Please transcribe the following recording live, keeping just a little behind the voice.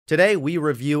Today, we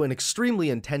review an extremely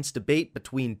intense debate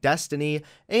between Destiny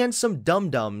and some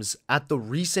dum-dums at the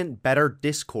recent Better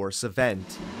Discourse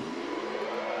event.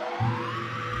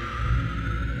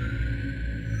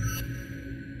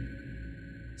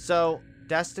 So,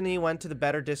 Destiny went to the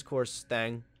Better Discourse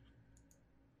thing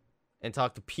and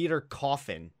talked to Peter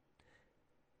Coffin,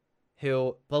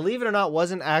 who, believe it or not,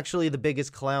 wasn't actually the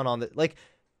biggest clown on the... Like,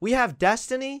 we have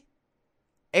Destiny,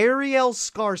 Ariel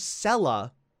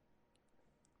Scarcella,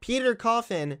 Peter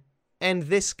Coffin, and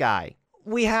this guy.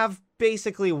 We have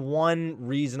basically one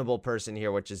reasonable person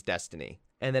here, which is Destiny.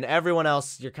 And then everyone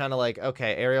else, you're kind of like,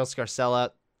 okay, Ariel Scarcella,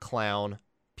 clown.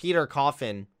 Peter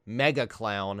Coffin, mega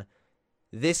clown.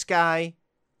 This guy,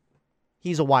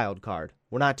 he's a wild card.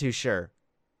 We're not too sure.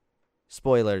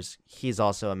 Spoilers, he's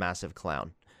also a massive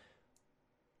clown.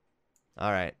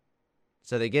 All right.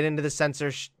 So they get into the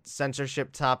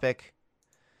censorship topic.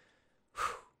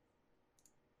 Whew.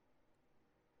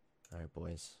 All right,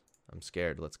 boys. I'm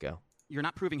scared. Let's go. You're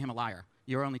not proving him a liar.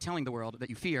 You're only telling the world that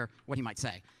you fear what he might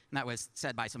say. And that was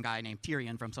said by some guy named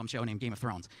Tyrion from some show named Game of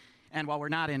Thrones. And while we're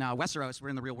not in Westeros, we're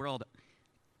in the real world.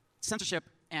 Censorship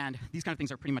and these kind of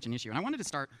things are pretty much an issue. And I wanted to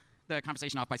start the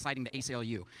conversation off by citing the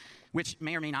ACLU, which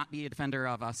may or may not be a defender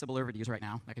of civil liberties right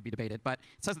now. That could be debated. But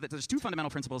it says that there's two fundamental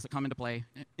principles that come into play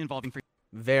involving free...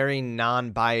 Very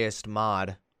non-biased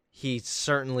mod. He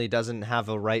certainly doesn't have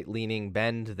a right-leaning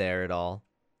bend there at all.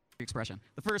 Expression.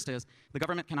 The first is the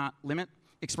government cannot limit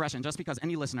expression just because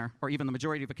any listener or even the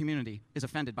majority of a community is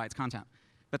offended by its content.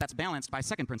 But that's balanced by a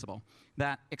second principle,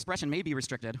 that expression may be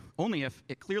restricted only if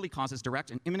it clearly causes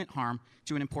direct and imminent harm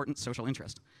to an important social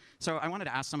interest. So I wanted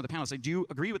to ask some of the panelists, do you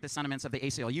agree with the sentiments of the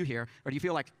ACLU here, or do you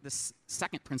feel like this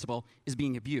second principle is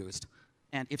being abused?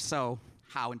 And if so,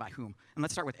 how and by whom? And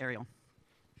let's start with Ariel.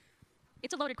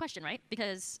 It's a loaded question, right?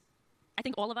 Because I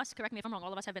think all of us, correct me if I'm wrong,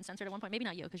 all of us have been censored at one point. Maybe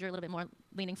not you, because you're a little bit more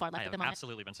leaning far left at the moment. I have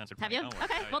absolutely been censored. Have you?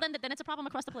 Okay, well then it's a problem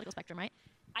across the political spectrum, right?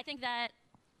 I think that,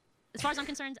 as far as I'm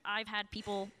concerned, I've had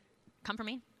people come for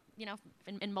me, you know,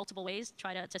 in multiple ways,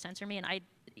 try to censor me, and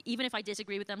even if I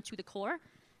disagree with them to the core,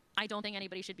 I don't think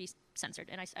anybody should be censored,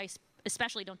 and I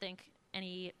especially don't think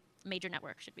any major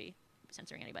network should be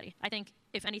censoring anybody. I think,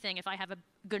 if anything, if I have a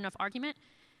good enough argument,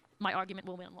 my argument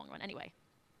will win in the long run anyway.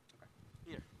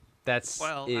 That's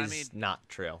not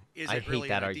true. Is it really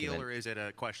an ideal, or is it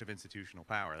a question of institutional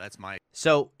power? That's my...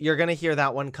 So you're going to hear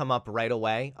that one come up right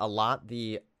away a lot.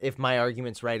 If my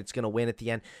argument's right, it's going to win at the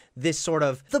end. This sort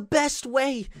of, the best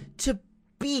way to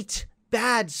beat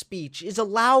bad speech is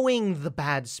allowing the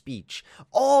bad speech.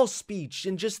 All speech,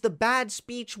 and just the bad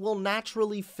speech will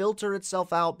naturally filter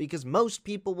itself out because most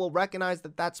people will recognize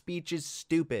that that speech is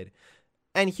stupid.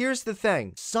 And here's the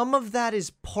thing. Some of that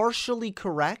is partially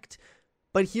correct,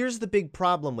 but here's the big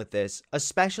problem with this,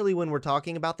 especially when we're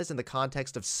talking about this in the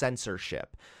context of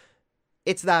censorship.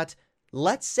 It's that,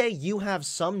 let's say you have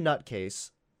some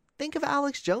nutcase, think of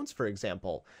Alex Jones, for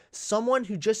example, someone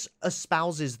who just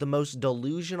espouses the most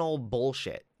delusional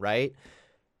bullshit, right?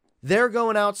 They're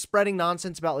going out spreading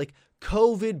nonsense about, like,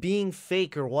 COVID being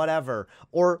fake or whatever,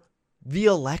 or the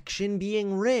election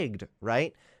being rigged,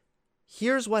 right?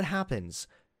 Here's what happens.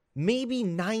 Maybe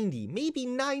 90, maybe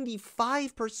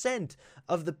 95%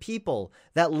 of the people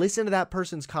that listen to that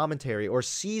person's commentary or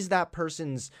sees that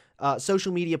person's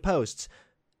social media posts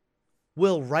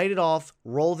will write it off,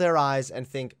 roll their eyes, and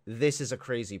think, this is a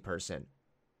crazy person.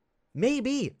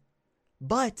 Maybe.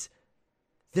 But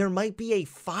there might be a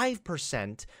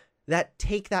 5% that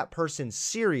take that person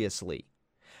seriously.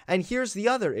 And here's the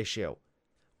other issue.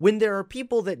 When there are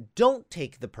people that don't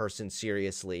take the person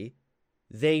seriously,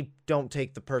 they don't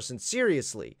take the person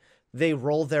seriously. They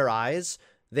roll their eyes,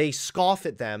 they scoff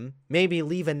at them, maybe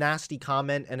leave a nasty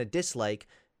comment and a dislike,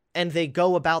 and they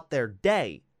go about their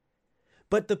day.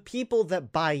 But the people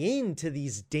that buy into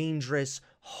these dangerous,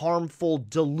 harmful,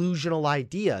 delusional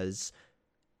ideas,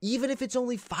 even if it's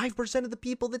only 5% of the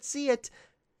people that see it,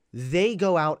 they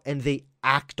go out and they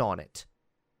act on it.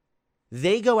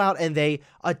 They go out and they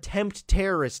attempt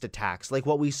terrorist attacks like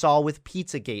what we saw with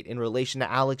Pizzagate in relation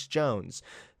to Alex Jones.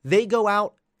 They go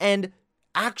out and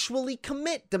actually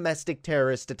commit domestic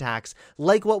terrorist attacks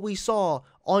like what we saw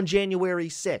on January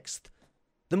 6th.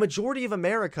 The majority of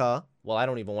America, well, I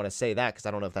don't even want to say that because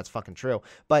I don't know if that's fucking true,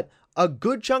 but a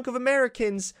good chunk of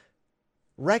Americans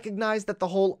recognize that the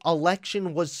whole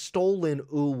election was stolen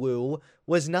ooh-woo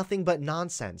was nothing but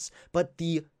nonsense. But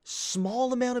the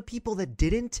small amount of people that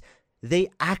didn't,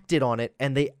 they acted on it,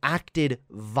 and they acted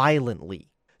violently.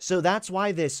 So that's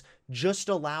why this just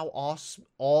allow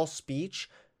all speech,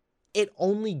 it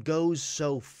only goes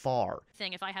so far.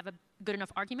 If I have a good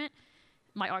enough argument,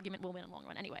 my argument will win in the long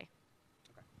run anyway.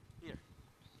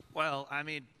 Well, I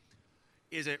mean,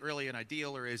 is it really an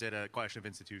ideal or is it a question of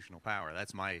institutional power?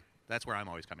 That's where I'm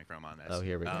always coming from on this. Oh,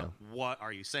 here we go. What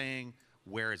are you saying?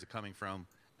 Where is it coming from?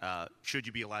 Should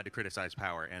you be allowed to criticize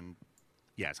power? And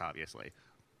yes, obviously.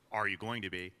 Are you going to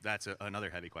be? That's another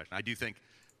heavy question. I do think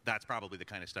that's probably the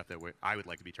kind of stuff that I would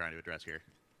like to be trying to address here.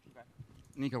 Okay.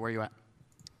 Nico, where are you at?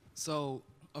 So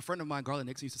a friend of mine, Garland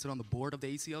Nixon, used to sit on the board of the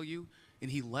ACLU,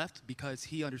 and he left because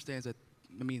he understands that,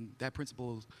 that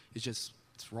principle is just,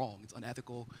 it's wrong. It's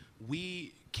unethical.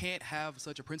 We can't have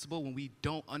such a principle when we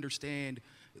don't understand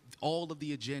all of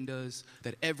the agendas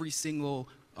that every single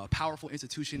powerful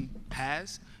institution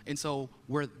has. And so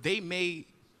where they may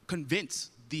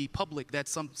convince the public that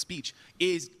some speech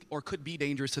is or could be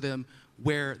dangerous to them,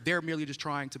 where they're merely just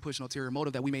trying to push an ulterior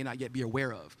motive that we may not yet be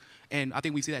aware of. And I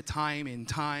think we see that time and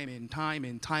time and time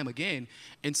and time again.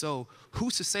 And so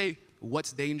who's to say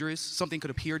what's dangerous? Something could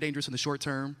appear dangerous in the short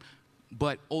term,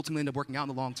 but ultimately end up working out in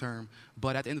the long term.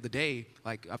 But at the end of the day,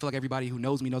 I feel like everybody who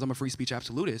knows me knows I'm a free speech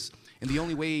absolutist. And the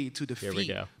only way to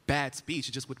defeat bad speech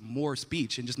is just with more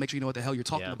speech and just make sure you know what the hell you're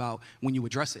talking about when you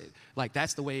address it.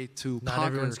 That's the way to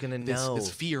conquer this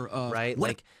fear of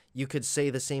right. You could say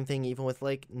the same thing even with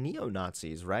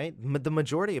neo-Nazis, right? The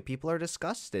majority of people are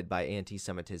disgusted by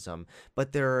anti-Semitism,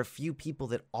 but there are a few people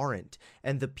that aren't,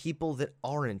 and the people that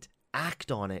aren't act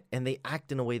on it, and they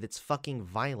act in a way that's fucking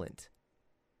violent.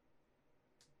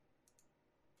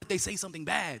 If they say something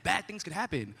bad things could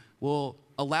happen. Well,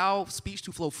 allow speech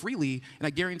to flow freely, and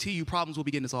I guarantee you problems will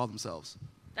begin to solve themselves.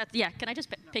 Can I just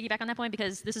piggyback on that point?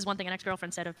 Because this is one thing an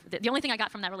ex-girlfriend said. The only thing I got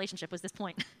from that relationship was this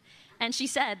point. And she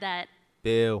said that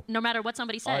no matter what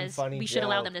somebody says, we should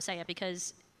allow them to say it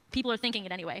because people are thinking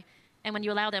it anyway. And when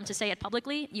you allow them to say it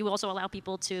publicly, you also allow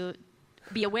people to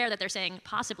be aware that they're saying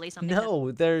possibly something.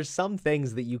 No, there's some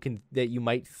things that you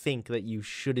might think that you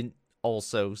shouldn't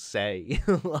also say.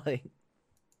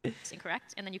 It's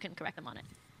incorrect, and then you can correct them on it.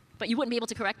 But you wouldn't be able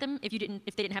to correct them if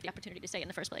they didn't have the opportunity to say it in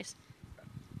the first place.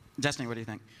 Destiny, what do you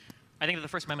think? I think that the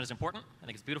First Amendment is important. I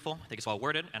think it's beautiful. I think it's well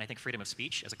worded. And I think freedom of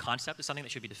speech as a concept is something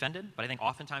that should be defended. But I think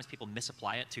oftentimes people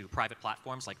misapply it to private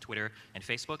platforms like Twitter and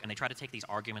Facebook. And they try to take these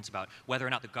arguments about whether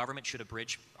or not the government should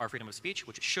abridge our freedom of speech,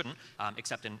 which it shouldn't,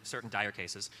 except in certain dire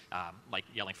cases, like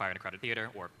yelling fire in a crowded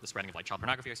theater or the spreading of child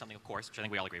pornography or something, of course, which I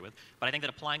think we all agree with. But I think that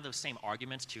applying those same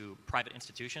arguments to private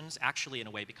institutions actually, in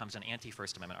a way, becomes an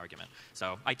anti-First Amendment argument.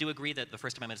 So I do agree that the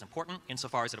First Amendment is important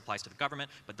insofar as it applies to the government,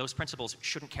 but those principles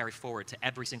shouldn't carry forward to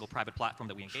every single private platform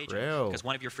that we engage in. Because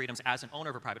one of your freedoms as an owner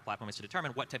of a private platform is to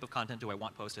determine what type of content do I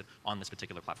want posted on this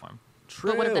particular platform.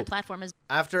 True. But what if that platform is...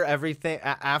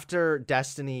 After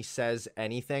Destiny says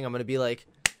anything, I'm going to be like,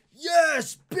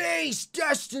 yes, base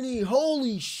Destiny,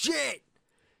 holy shit.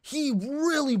 He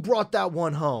really brought that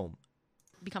one home.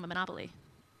 Become a monopoly.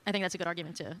 I think that's a good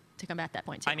argument to combat that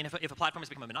point, too. I mean, if a platform has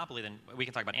become a monopoly, then we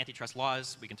can talk about antitrust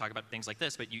laws, we can talk about things like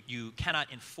this, but you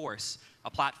cannot enforce a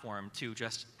platform to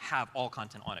just have all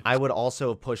content on it. I would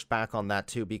also push back on that,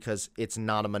 too, because it's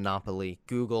not a monopoly.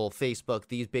 Google, Facebook,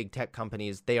 these big tech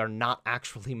companies, they are not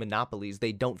actually monopolies.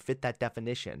 They don't fit that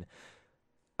definition.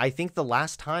 I think the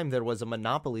last time there was a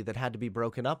monopoly that had to be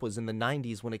broken up was in the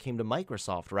 90s when it came to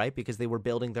Microsoft, right? Because they were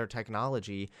building their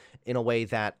technology in a way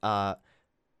that...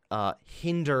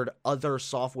 hindered other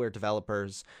software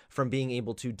developers from being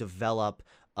able to develop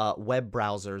web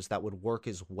browsers that would work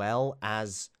as well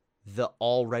as the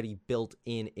already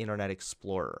built-in Internet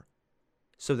Explorer.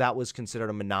 So that was considered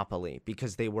a monopoly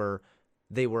because they were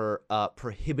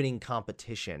prohibiting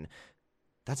competition.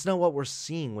 That's not what we're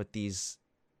seeing with these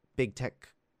big tech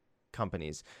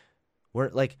companies.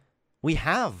 We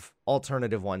have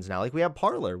alternative ones now. We have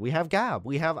Parler, we have Gab,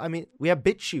 we have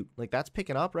BitChute. That's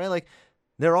picking up, right?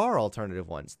 There are alternative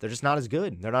ones. They're just not as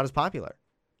good. They're not as popular.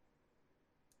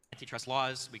 Antitrust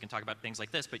laws, we can talk about things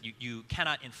like this, but you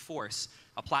cannot enforce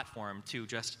a platform to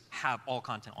just have all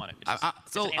content on it.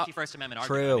 It's an anti-First Amendment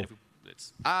argument. True.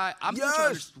 I'm still trying to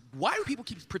understand, why do people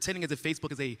keep pretending as if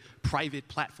Facebook is a private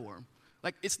platform?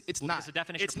 It's not. The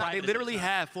definition it's of not. They private literally is not.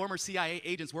 have former CIA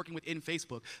agents working within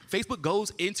Facebook. Facebook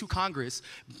goes into Congress,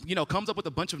 comes up with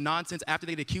a bunch of nonsense after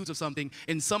they get accused of something,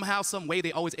 and somehow, some way,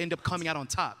 they always end up coming out on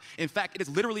top. In fact, it is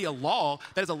literally a law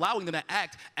that is allowing them to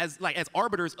act as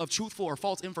arbiters of truthful or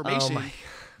false information.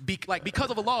 Because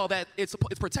of a law that it's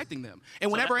protecting them.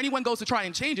 And whenever anyone goes to try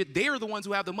and change it, they are the ones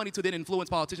who have the money to then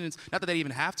influence politicians. Not that they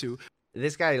even have to.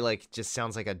 This guy just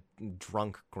sounds like a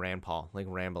drunk grandpa,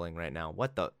 rambling right now.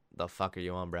 What the? The fuck are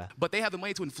you on, bruh? But they have the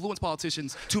money to influence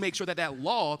politicians to make sure that that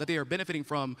law that they are benefiting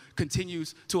from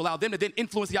continues to allow them to then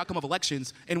influence the outcome of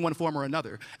elections in one form or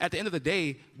another. At the end of the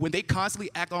day, when they constantly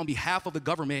act on behalf of the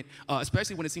government,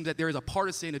 especially when it seems that there is a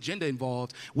partisan agenda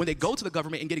involved, when they go to the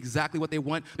government and get exactly what they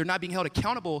want, they're not being held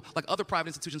accountable like other private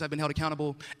institutions have been held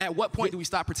accountable. At what point do we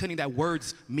stop pretending that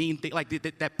words mean like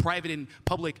that private and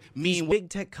public mean? Big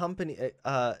tech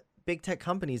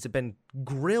companies have been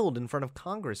grilled in front of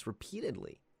Congress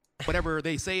repeatedly. Whatever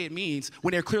they say it means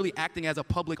when they're clearly acting as a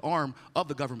public arm of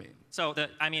the government. So,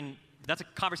 that's a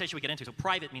conversation we get into. So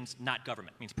private means not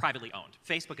government, means privately owned.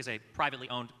 Facebook is a privately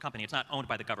owned company. It's not owned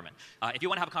by the government. If you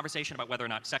want to have a conversation about whether or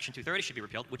not Section 230 should be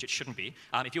repealed, which it shouldn't be,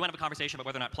 if you want to have a conversation about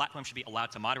whether or not platforms should be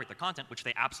allowed to moderate their content, which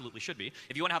they absolutely should be,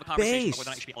 if you want to have a conversation about whether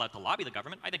or not you should be allowed to lobby the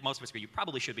government, I think most of us agree you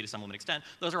probably should be to some limited extent.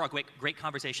 Those are all great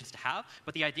conversations to have.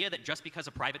 But the idea that just because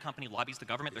a private company lobbies the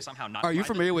government, they're somehow not Are you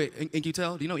private. familiar with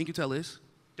In-Q-Tel? Do you know what In-Q-Tel is?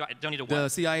 Don't need to The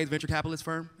CIA's venture capitalist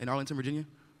firm in Arlington, Virginia.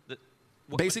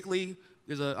 Basically,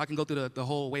 I can go through the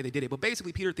whole way they did it, but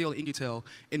basically Peter Thiel and In-Q-Tel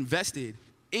invested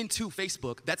into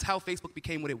Facebook. That's how Facebook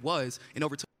became what it was and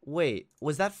overtook. Wait,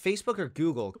 was that Facebook or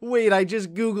Google? Wait, I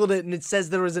just Googled it and it says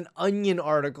there was an Onion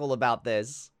article about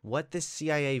this. What this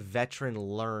CIA veteran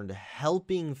learned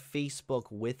helping Facebook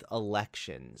with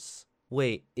elections.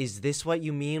 Wait, is this what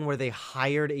you mean where they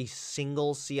hired a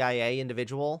single CIA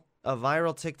individual? A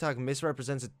viral TikTok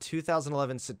misrepresents a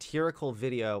 2011 satirical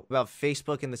video about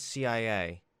Facebook and the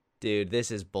CIA. Dude, this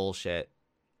is bullshit.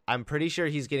 I'm pretty sure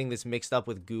he's getting this mixed up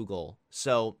with Google.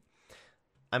 So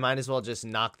I might as well just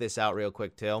knock this out real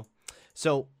quick too.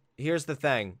 So here's the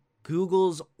thing.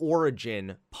 Google's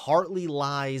origin partly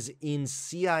lies in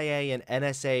CIA and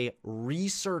NSA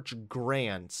research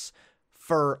grants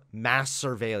for mass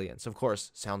surveillance. Of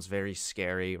course, sounds very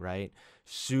scary, right?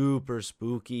 Super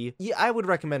spooky. Yeah, I would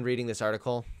recommend reading this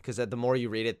article because the more you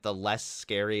read it, the less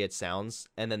scary it sounds.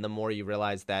 And then the more you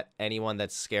realize that anyone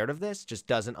that's scared of this just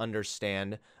doesn't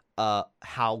understand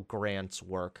how grants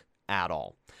work at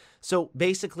all. So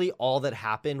basically all that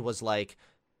happened was like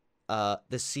the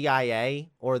CIA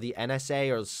or the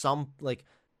NSA or some like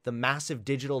the Massive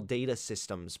Digital Data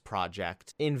Systems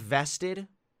Project invested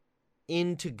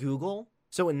into Google.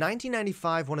 So in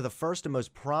 1995, one of the first and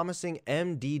most promising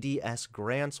MDDS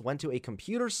grants went to a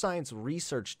computer science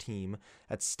research team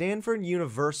at Stanford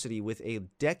University with a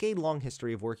decade-long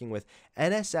history of working with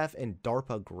NSF and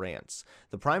DARPA grants.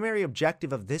 The primary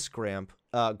objective of this grant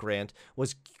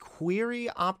was query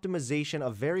optimization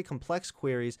of very complex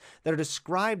queries that are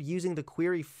described using the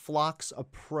query flocks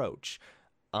approach.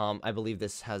 I believe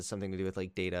this has something to do with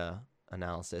like data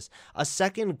analysis. A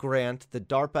second grant, the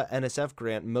DARPA NSF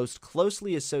grant, most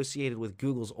closely associated with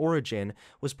Google's origin,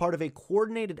 was part of a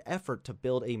coordinated effort to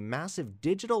build a massive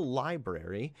digital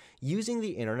library using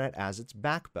the internet as its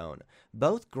backbone.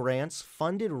 Both grants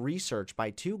funded research by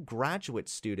two graduate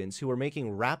students who were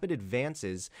making rapid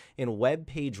advances in web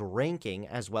page ranking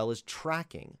as well as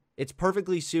tracking. It's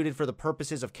perfectly suited for the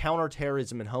purposes of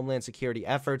counterterrorism and homeland security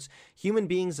efforts. Human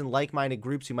beings and like-minded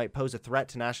groups who might pose a threat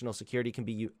to national security can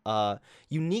be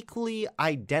uniquely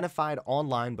identified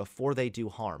online before they do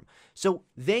harm. So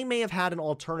they may have had an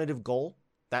alternative goal.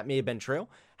 That may have been true.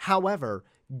 However,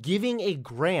 giving a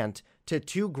grant to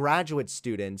two graduate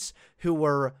students who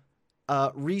were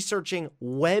researching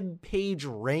web page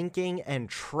ranking and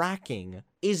tracking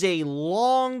is a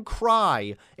long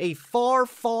cry, a far,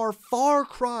 far, far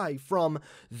cry from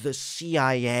the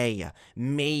CIA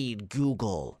made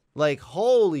Google. Like,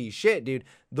 holy shit, dude.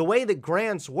 The way that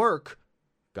grants work,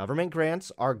 government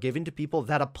grants are given to people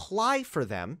that apply for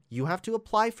them. You have to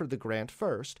apply for the grant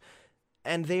first.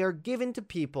 And they are given to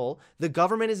people. The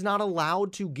government is not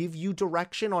allowed to give you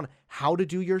direction on how to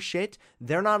do your shit.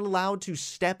 They're not allowed to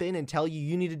step in and tell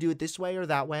you need to do it this way or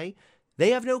that way. They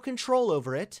have no control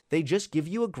over it. They just give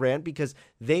you a grant because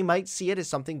they might see it as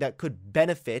something that could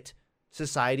benefit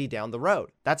society down the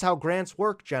road. That's how grants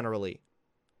work generally.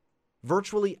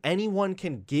 Virtually anyone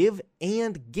can give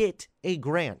and get a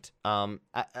grant.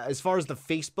 As far as the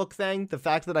Facebook thing, the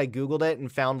fact that I Googled it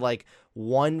and found like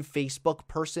one Facebook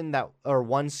person or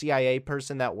one CIA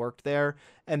person that worked there,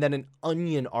 and then an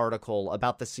Onion article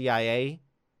about the CIA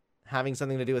having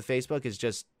something to do with Facebook is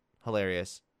just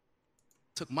hilarious.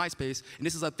 Took MySpace, and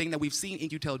this is a thing that we've seen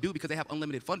In-Q-Tel do because they have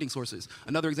unlimited funding sources.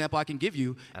 Another example I can give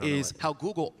you is how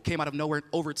Google came out of nowhere and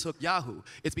overtook Yahoo.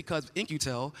 It's because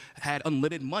In-Q-Tel had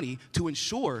unlimited money to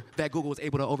ensure that Google was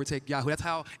able to overtake Yahoo. That's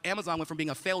how Amazon went from being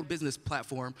a failed business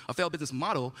platform, a failed business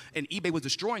model, and eBay was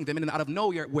destroying them, and then out of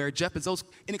nowhere, where Jeff Bezos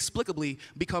inexplicably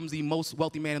becomes the most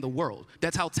wealthy man in the world.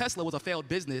 That's how Tesla was a failed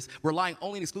business, relying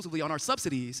only and exclusively on our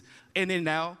subsidies, and then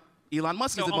now Elon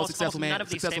Musk So is the most almost successful man, none of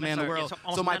these in the statements are- world. yeah, so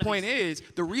almost So my none of point these- is,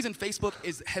 the reason Facebook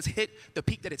has hit the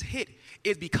peak that it's hit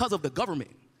is because of the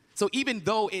government. So even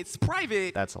though it's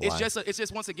private, That's a it's lie.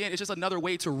 just once again, it's just another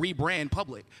way to rebrand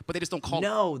public, but they just don't call it.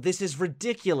 No, this is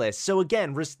ridiculous. So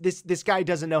again, this guy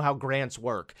doesn't know how grants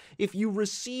work. If you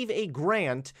receive a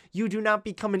grant, you do not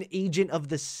become an agent of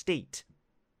the state.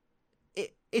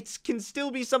 It can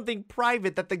still be something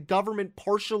private that the government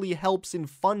partially helps in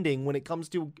funding when it comes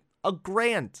to a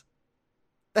grant.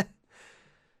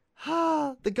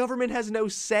 The government has no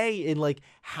say in like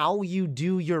how you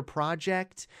do your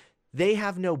project. They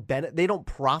have no benefit. They don't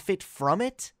profit from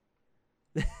it.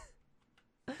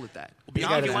 With that. This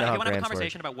guy If you doesn't want know to how have a grants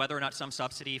conversation about whether or not some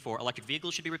subsidy for electric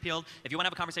vehicles should be repealed, if you want to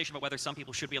have a conversation about whether some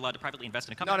people should be allowed to privately invest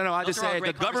in a company, No. I those just are all said the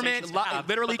great government conversations to have,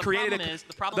 literally but created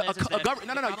the problem is that because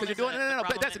you're doing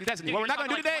but Destiny. What we're not going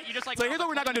to do today. So here's what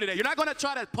we're not going to do today. You're not going to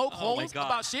try to poke holes God.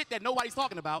 about shit that nobody's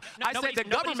talking about. No, I said the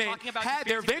nobody's government talking about had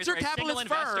their conspiracy venture theories, right? capitalist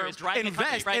Single investor firm is driving a company,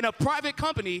 invest right? in a private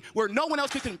company where no one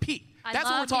else could compete. I That's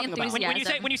what we're love the talking about.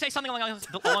 enthusiasm. When you say something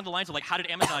along the lines of like, how did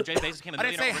Amazon, Jeff Bezos become a I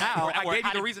didn't millionaire? say how. overnight, I or gave you how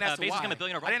the did, reason as to Bezos why. become a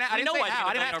billionaire I overnight? didn't We know say why he how. became a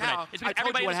I didn't billionaire ask overnight. how. It's I because told you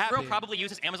everybody in what this room happened. probably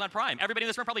uses Amazon Prime. Everybody in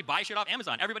this room probably buys shit off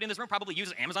Amazon. Everybody in this room probably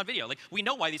uses Amazon Video. Like, we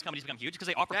know why these companies become huge because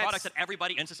they offer That's- products that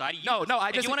everybody in society uses. No, I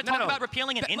If just you want to no, talk no. about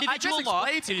repealing an I just individual law,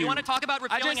 explained to if you want to talk about I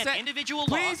repealing just an said- individual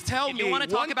law, Please tell if you me want to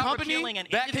talk one about company repealing an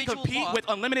that can individual compete law, with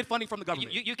unlimited funding from the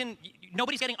government.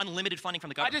 nobody's getting unlimited funding from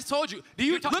the I government. just told you. Do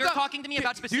you You're look up- talking to me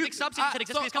about do you- specific subsidies that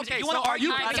exist for these companies. okay, If you want so to are argue,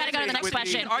 you- All right, we gotta go to the next with me.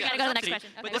 question. argue We gotta go to the next subsidy,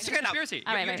 question. but Okay, this is a okay. conspiracy.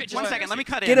 All right, You're right. just- One second, let me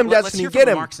cut in. Get him, Let's Destiny, hear get from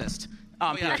the him. Marxist.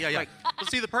 Oh, yeah. Well,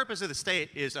 see, the purpose of the state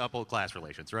is to uphold class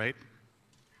relations, right?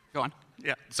 Go on.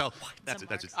 Yeah. So that's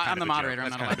just I'm kind the of a joke. moderator. I'm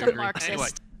That's not kind allowed of to a agree. Marxist. Anyway,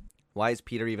 Why is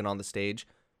Peter even on the stage?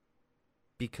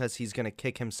 Because he's gonna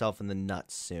kick himself in the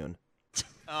nuts soon.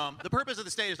 the purpose of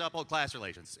the state is to uphold class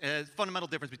relations. Fundamental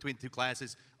difference between the two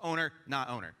classes: owner, not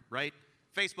owner, right?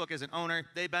 Facebook is an owner;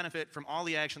 they benefit from all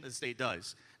the action that the state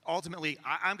does. Ultimately,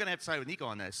 I'm going to have to side with Nico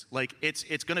on this. Like,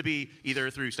 it's going to be either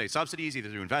through state subsidies, either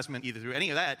through investment, either through any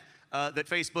of that, that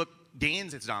Facebook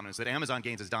gains its dominance, that Amazon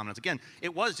gains its dominance. Again,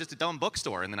 it was just a dumb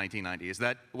bookstore in the 1990s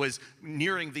that was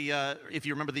nearing the, if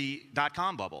you remember the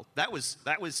 .com bubble. That was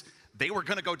they were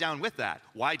going to go down with that.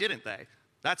 Why didn't they?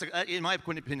 That's, in my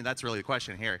opinion, that's really the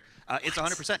question here. It's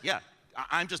 100%, yeah.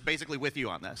 I'm just basically with you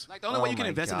on this. Like the only way Oh you can my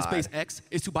invest God. in SpaceX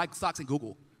is to buy stocks in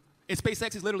Google. And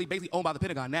SpaceX is literally basically owned by the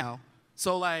Pentagon now.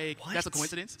 So like that's a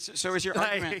coincidence. So is your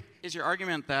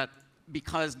argument that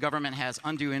because government has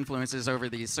undue influences over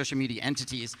these social media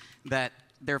entities, that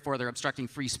therefore they're obstructing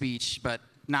free speech, but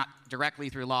not directly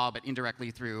through law, but indirectly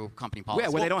through company policy? Yeah,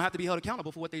 where they don't have to be held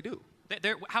accountable for what they do. What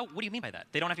do you mean by that?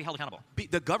 They don't have to be held accountable.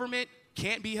 The government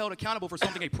can't be held accountable for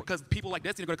something because people like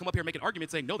Destiny are going to come up here and make an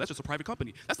argument saying, no, that's just a private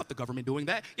company. That's not the government doing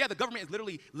that. Yeah, the government is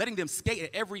literally letting them skate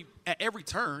at every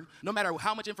turn, no matter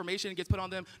how much information gets put on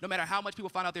them, no matter how much people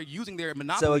find out they're using their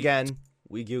monopoly. So again,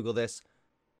 we Google this.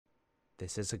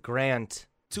 This is a grant.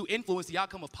 To influence the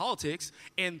outcome of politics,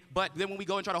 but then when we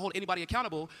go and try to hold anybody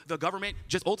accountable, the government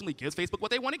just ultimately gives Facebook what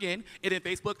they want again, and then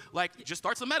Facebook just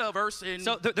starts a metaverse. And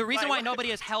So the reason why nobody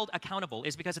is held accountable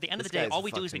is because at the end of This the day, guy's all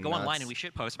we do is we fucking go online nuts. and we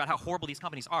shitpost about how horrible these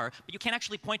companies are, but you can't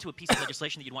actually point to a piece of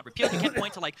legislation that you'd want repealed. You can't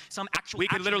point to like some actual. We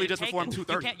can action literally they've just reform taken.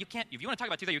 230. You can't. If you want to talk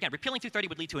about 230, you can. Repealing 230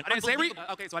 would lead to an. I didn't say unbelievable-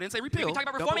 okay, so I didn't say repeal. We can talk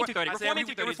about Don't reforming worry. 230. I said Reforming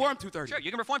 230. reform 230. Sure,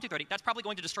 you can reform 230. That's probably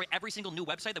going to destroy every single new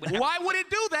website that would. Why would it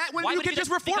do that when Why you would can it do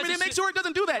just that? reform it Because and make it's- sure it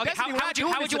doesn't do that? Okay, Destiny, how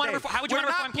would you want to reform? How would you want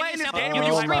to reform? Give me an example. Oh Give me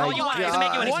my all you want. It doesn't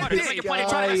make you any God. smarter. That's what your point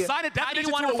is. Guy. Assign a How do you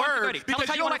definition want to to a reform word 230? because Tell us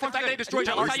you don't like the fact that they destroyed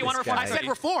your Tell us how you want to reform guy. I said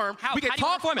reform. How? We can How do you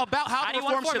talk reform it? about how How do the you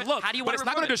want reform to should reform it? look, How do you but want it's to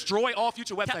not going to reform it? destroy all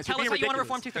future websites. Tell us how you want to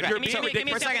reform 230. You're Give me being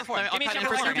a sample ridiculous. reform. Give me a I'll cut in sample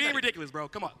for a reform. second. You're being ridiculous, bro.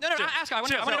 Come on. No, Chill. ask. I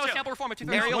want to know a sample reform of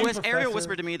 230. Ariel Professor.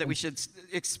 whispered to me that we should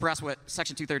express what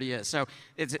Section 230 is. So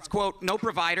it's quote, no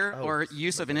provider or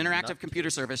use of an interactive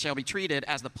computer service shall be treated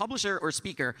as the publisher or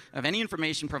speaker of any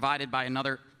information provided by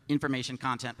another information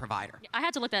content provider. I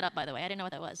had to look that up, by the way. I didn't know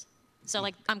what that was. So,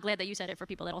 like, I'm glad that you said it for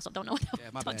people that also don't know what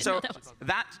that, my bad. didn't know So what that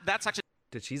was. that Section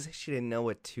Did she say she didn't know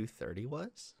what 230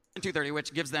 was? 230,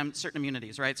 which gives them certain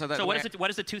immunities, right? So So what is the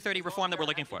 230 reform that we're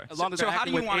looking for? As long as So they're how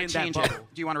do acting you want to within change that it? bubble.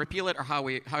 Do you want to repeal it, or how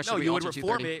should No, we you would alter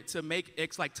reform 230? it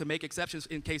to make exceptions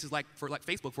in cases like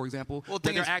Facebook, for example, Well, the when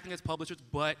thing they're is- acting as publishers,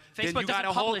 but then Facebook you got to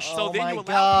doesn't hold. publish. So Oh then my you allow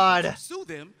God. people to sue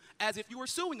them as if you were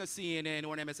suing a CNN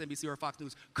or an MSNBC or a Fox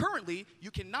News. Currently,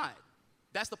 you cannot.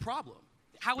 That's the problem.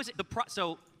 How is it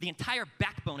so the entire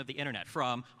backbone of the internet,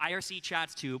 from IRC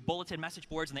chats to bulletin message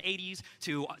boards in the 80s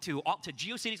to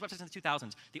GeoCities websites in the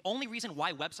 2000s. The only reason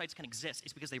why websites can exist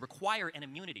is because they require an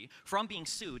immunity from being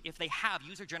sued if they have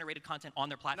user-generated content on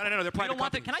their platform. No, they're You private don't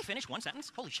want companies. Can I finish one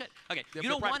sentence? Holy shit. Okay, They're you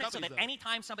don't private want it so that companies, though.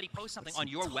 anytime somebody posts something on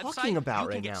your talking website, about you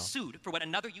can right get now? sued for what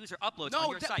another user uploads No, on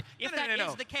your that- site. If no, that no.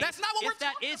 is the case, That's not what if we're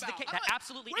that talking is the about. case, I'm that not-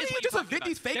 absolutely Where is do what you you're just talking invent about.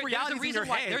 these fake There's a realities in reason your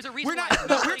why. head? There's a reason We're why. not-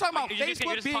 we're talking about Can you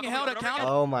Facebook just being talk held over again?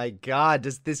 accountable. Oh my God,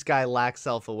 does this guy lack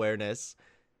self-awareness?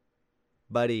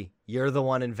 Buddy, you're the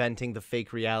one inventing the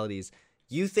fake realities.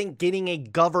 You think getting a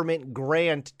government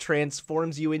grant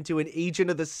transforms you into an agent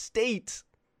of the state?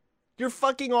 You're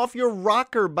fucking off your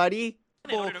rocker, buddy.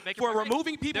 Make For your point.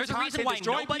 removing people's There's a reason content, why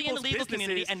destroying nobody in the people's legal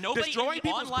community businesses, and nobody in destroying the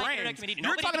people's online internet brands. community. You're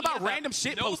nobody talking in the about NFL, random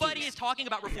shit Nobody postings. is talking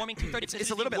about reforming 230. It's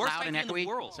a little bit loud and in the echoey.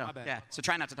 world. So, My bad. yeah. So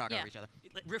try not to talk Yeah. over each other.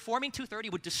 Reforming 230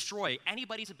 would destroy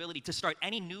anybody's ability to start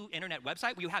any new internet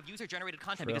website where you have user-generated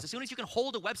content. Because as soon as you can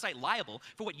hold a website liable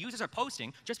for what users are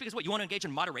posting, just because you want to engage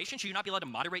in moderation, should you not be allowed to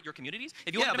moderate your communities?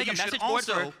 If you Yeah, want to but make a you should message board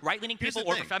also- for right-leaning here's people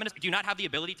the or for thing. feminists, do you not have the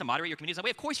ability to moderate your communities that way?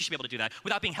 Of course you should be able to do that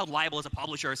without being held liable as a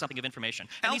publisher or something of information.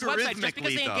 And these websites, just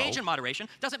because they Algorithmically, engage though- in moderation,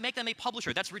 doesn't make them a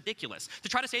publisher. That's ridiculous. To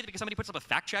try to say that because somebody puts up a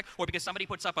fact check or because somebody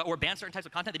puts up or bans certain types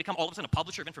of content, they become all of a sudden a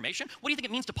publisher of information. What do you think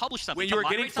it means to publish something? When To you were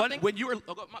getting moderate fun, something? when you were,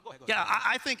 oh, go ahead. Yeah,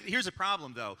 I think here's a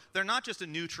problem though. They're not just a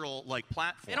neutral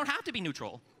platform. They don't have to be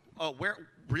neutral. Oh, where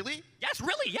really? Yes,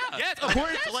 really, yeah. Yes, of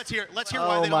course. So let's hear why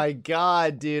Oh they my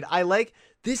God, dude.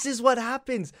 This is what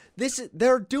happens.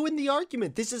 They're doing the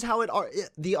argument. This is how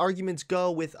the arguments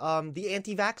go with the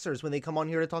anti-vaxxers when they come on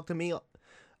here to talk to me.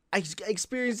 I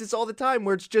experience this all the time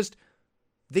where it's just,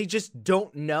 they just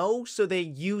don't know, so they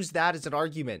use that as an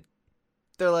argument.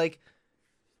 They're like,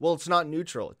 well, it's not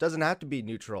neutral. It doesn't have to be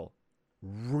neutral.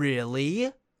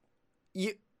 Really?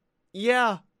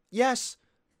 Yeah. Yes.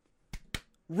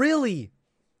 Really?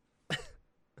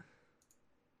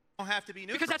 don't have to be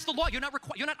neutral. Because that's the law. You're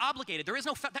not obligated. There is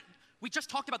no. We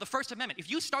just talked about the First Amendment. If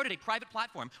you started a private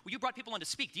platform where you brought people on to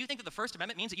speak, do you think that the First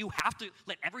Amendment means that you have to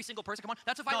let every single person come on?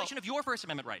 That's a violation of your First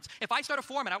Amendment rights. If I start a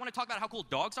forum and I want to talk about how cool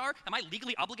dogs are, am I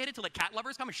legally obligated to let cat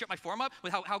lovers come and shut my forum up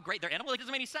with how great their animal? Like, it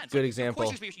doesn't make any sense. Good Like, example.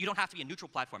 Of course you don't have to be a neutral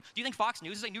platform. Do you think Fox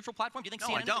News is a neutral platform? Do you think No,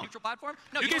 I CNN is a don't. neutral platform?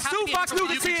 No, You don't can have to sue be a Fox neutral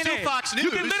News You and platform. can sue CNN. Fox News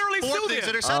You can literally for sue things them.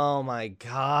 that are said. Oh my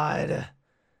God.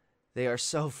 They are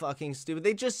so fucking stupid.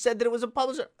 They just said that it was a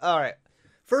publisher. All right.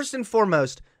 First and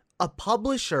foremost, a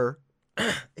publisher,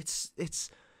 it's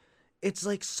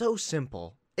like so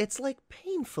simple. It's like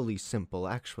painfully simple,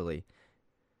 actually.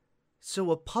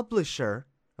 So a publisher,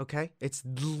 okay, it's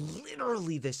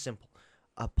literally this simple.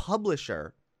 A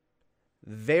publisher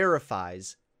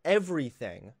verifies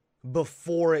everything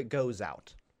before it goes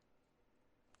out.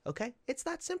 Okay? It's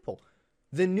that simple.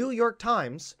 The New York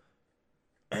Times,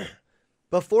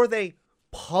 before they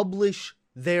publish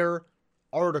their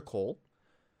article,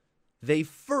 they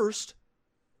first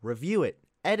review it,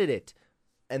 edit it,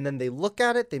 and then they look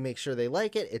at it, they make sure they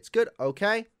like it, it's good,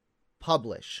 okay,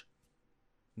 publish.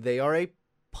 They are a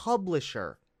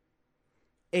publisher.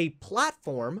 A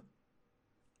platform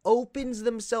opens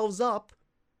themselves up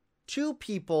to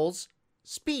people's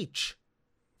speech.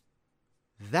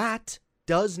 That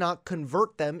does not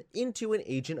convert them into an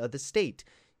agent of the state.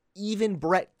 Even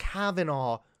Brett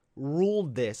Kavanaugh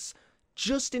ruled this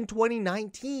just in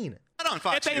 2019. Not on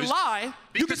Fox If they News, lie,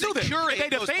 you can because sue they them. curate If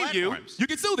they those defame you, platforms. you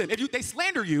can sue them. If they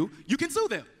slander you, you can sue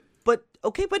them. But,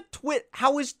 okay, but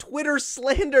how is Twitter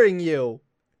slandering you?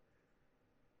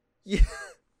 Yeah.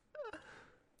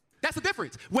 That's the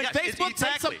difference. When Yeah, Facebook takes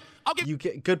exactly. I'll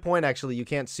give Good point, actually. You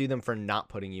can't sue them for not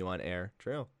putting you on air.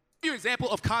 True. you an example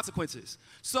of consequences.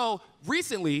 So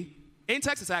recently, in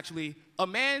Texas actually, a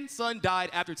man's son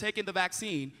died after taking the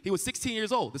vaccine. He was 16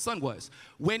 years old, the son was.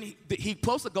 When he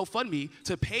posted GoFundMe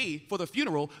to pay for the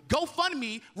funeral,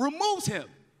 GoFundMe removes him.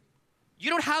 You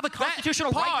don't have a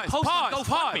constitutional right to post on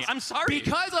GoFundMe. I'm sorry.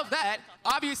 Because of that,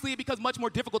 obviously it becomes much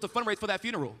more difficult to fundraise for that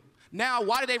funeral. Now,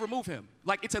 why did they remove him?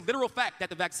 Like, it's a literal fact that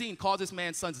the vaccine caused this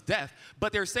man's son's death,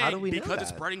 but they're do saying we know because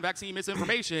it's that? spreading vaccine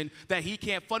misinformation that he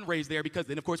can't fundraise there because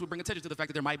then, of course, we bring attention to the fact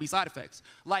that there might be side effects.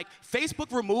 Like,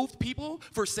 Facebook removed people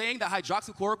for saying that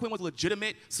hydroxychloroquine was a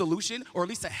legitimate solution, or at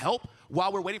least a help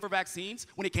while we're waiting for vaccines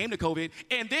when it came to COVID,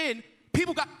 and then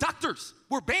doctors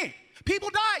were banned. People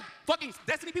died. Fucking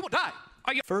Destiny people died.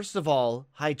 First of all,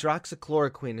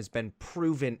 hydroxychloroquine has been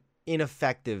proven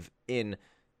ineffective in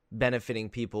benefiting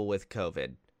people with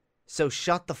COVID. So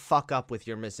shut the fuck up with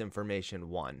your misinformation,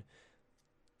 1.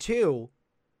 2,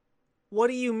 what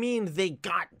do you mean they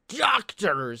got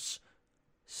doctors?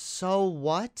 So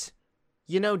what?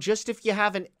 You know, just if you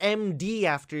have an MD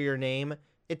after your name,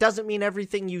 it doesn't mean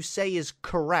everything you say is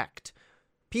correct.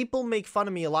 People make fun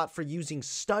of me a lot for using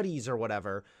studies or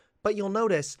whatever, but you'll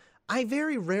notice I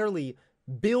very rarely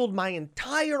build my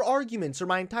entire arguments or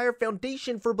my entire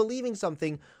foundation for believing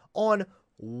something on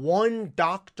one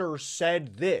doctor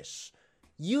said this.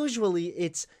 Usually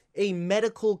it's a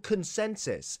medical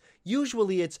consensus.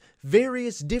 Usually it's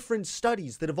various different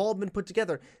studies that have all been put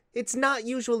together. It's not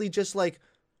usually just like,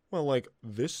 well, like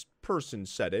this person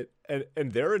said it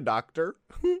and they're a doctor.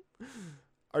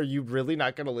 Are you really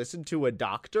not going to listen to a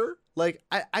doctor? Like,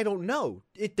 I don't know.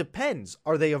 It depends.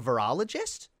 Are they a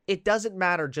virologist? It doesn't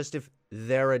matter just if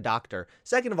they're a doctor.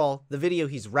 Second of all, the video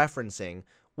he's referencing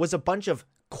was a bunch of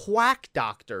quack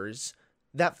doctors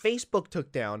that Facebook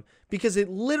took down because it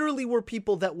literally were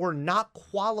people that were not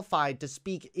qualified to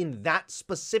speak in that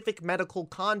specific medical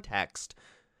context,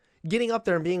 getting up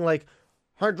there and being like,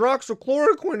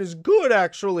 hydroxychloroquine is good,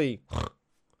 actually.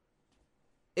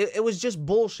 It was just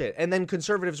bullshit. And then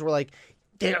conservatives were like,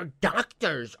 they're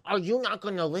doctors. Are you not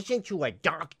going to listen to a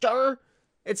doctor?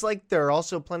 It's like there are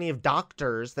also plenty of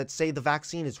doctors that say the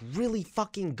vaccine is really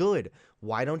fucking good.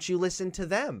 Why don't you listen to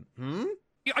them?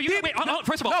 Are you, wait,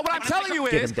 first of all, no, what I'm telling you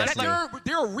is that Destiny.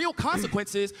 there are real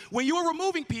consequences when you are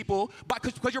removing people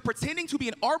because you're pretending to be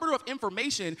an arbiter of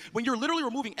information when you're literally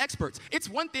removing experts. It's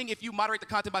one thing if you moderate the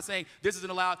content by saying this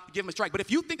isn't allowed, you give them a strike. But if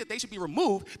you think that they should be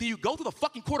removed, then you go to the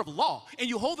fucking court of law and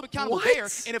you hold them accountable there.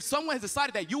 And if someone has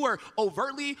decided that you are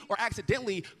overtly or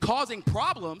accidentally causing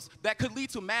problems that could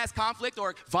lead to mass conflict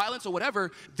or violence or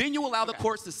whatever, then you allow the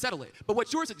courts to settle it. But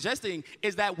what you're suggesting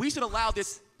is that we should allow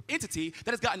this entity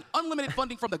that has gotten unlimited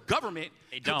funding from the government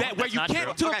where you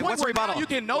can't to a point where now you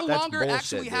can no longer bullshit,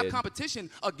 actually have dude. competition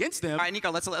against them. All right,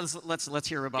 Nico, let's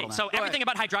hear a rebuttal now. So everything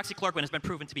about hydroxychloroquine has been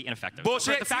proven to be ineffective.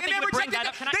 Bullshit. The fact See, that you they would bring never that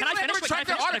up. Can checked I it. They finish? never Can I checked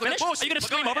their finish? article. Are you going to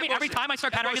scream over me every time I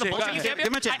start countering the bullshit you give me?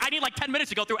 I need like 10 minutes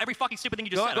to go through every fucking stupid thing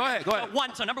you just said. Go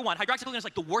ahead. So number one, hydroxychloroquine is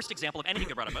like the worst example of anything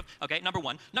you brought up. Okay, number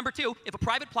one. Number two, if a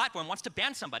private platform wants to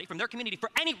ban somebody from their community for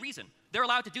any reason, they're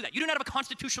allowed to do that. You do not have a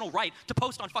constitutional right to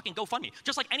post on fucking GoFundMe.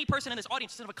 Just like any person in this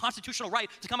audience doesn't have a constitutional right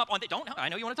to come up on. I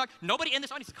know you want to talk. Nobody in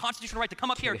this audience has a constitutional right to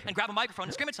come up here and grab a microphone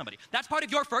and scream at somebody. That's part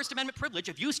of your First Amendment privilege.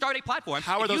 If you start a platform,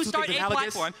 How are those two things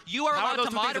analogous? You are How are allowed those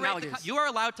to two things moderate. analogous? You are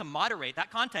allowed to moderate that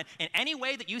content in any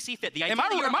way that you see fit. The idea Am I-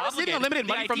 that you are am I receiving obligated- unlimited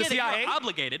money from the idea that you are CIA?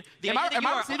 Obligated. The Am I- idea that am you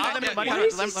I are receiving unlimited obligated- money? Why Yeah,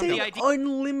 is he let me- saying the idea-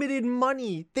 unlimited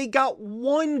money? They got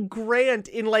one grant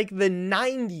in like the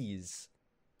 90s.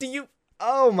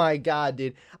 Oh my god,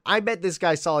 dude. I bet this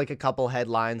guy saw like a couple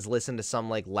headlines, listened to some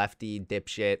like lefty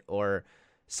dipshit or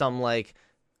some like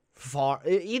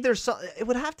it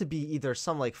would have to be either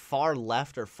some like far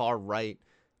left or far right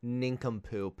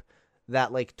nincompoop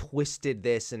that like twisted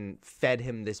this and fed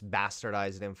him this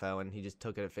bastardized info and he just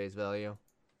took it at face value.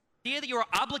 The idea that you are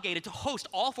obligated to host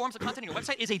all forms of content on your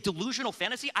website is a delusional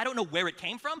fantasy. I don't know where it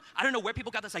came from. I don't know where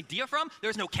people got this idea from.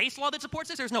 There's no case law that supports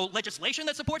this. There's no legislation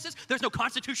that supports this. There's no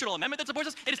constitutional amendment that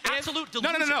supports this. It is absolute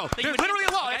delusion. No. that you There's would literally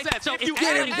think a law this, that says So if you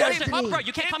get him, Destiny. Bro,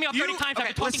 you can't cut me off 30 times after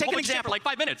let's talking take an bullshit example. for like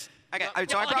 5 minutes. Okay,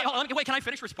 Wait, can I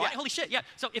finish responding? Holy shit, yeah.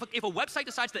 So if a website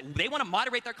decides that they want to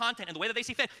moderate their content in the way that they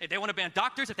see fit, if they want to ban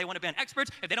doctors, if they want to ban experts,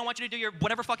 if they don't want you to do your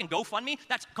whatever fucking GoFundMe,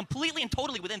 that's completely and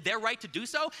totally within their right to do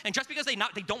so. And just because they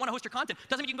don't want to host your content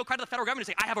doesn't mean you can go cry to the federal government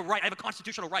and say, I have a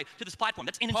constitutional right to this platform.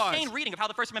 That's an insane reading of how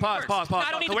the First Amendment works. Pause.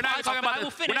 I don't need We're to not pause, talking but I about will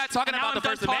the, finish, we're not talking and now about the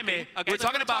I'm First done Amendment. talking. Okay, We're so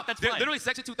talking if you wanna about talk, that's fine. literally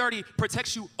Section 230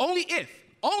 protects you only and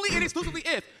exclusively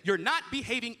if you're not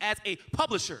behaving as a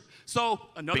publisher. So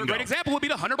another Bingo. great example would be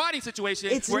the Hunter Biden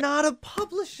situation. It's where- not a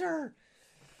publisher.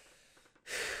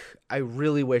 I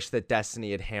really wish that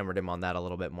Destiny had hammered him on that a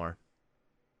little bit more.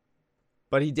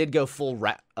 But he did go full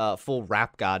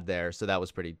rap god there, so that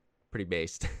was pretty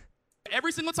based.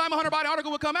 every single time a Hunter Biden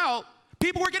article would come out,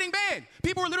 people were getting banned.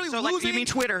 People were literally So, losing like, you mean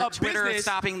Twitter? a Twitter business.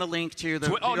 stopping the link to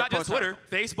the. Oh, your not just post Twitter.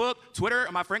 Facebook, Twitter.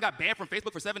 My friend got banned from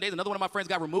Facebook for 7 days. Another one of my friends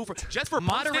got removed just for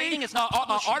Moderating posting is not an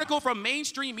publishing. article from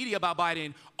mainstream media about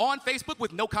Biden on Facebook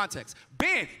with no context.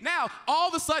 Banned. Now, all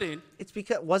of a sudden, It's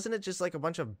because wasn't it just like a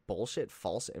bunch of bullshit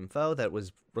false info that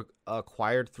was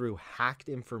acquired through hacked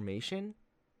information?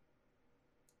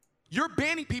 you're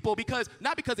banning people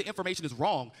not because the information is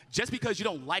wrong, just because you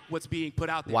don't like what's being put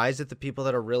out there. Why is it the people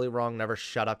that are really wrong never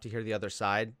shut up to hear the other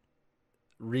side?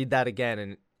 Read that again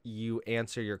and you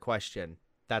answer your question.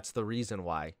 That's the reason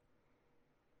why.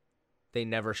 They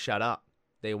never shut up.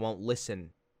 They won't listen.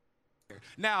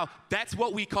 Now, that's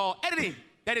what we call editing.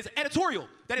 That is editorial.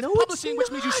 That is No, it's publishing, which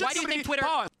means you not. should Why do you think Twitter-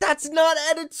 Pause. That's not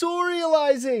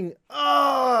editorializing.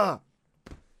 Ugh.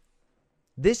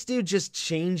 This dude just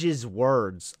changes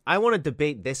words. I want to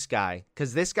debate this guy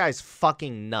because this guy's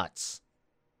fucking nuts.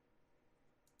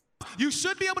 You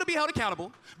should be able to be held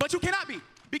accountable, but you cannot be.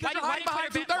 Because you're hiding behind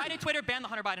Why 230. did Twitter ban the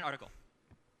Hunter Biden article?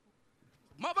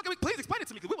 Motherfucker, please explain it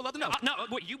to me, because we would love to know. No,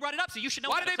 wait, you brought it up, so you should know.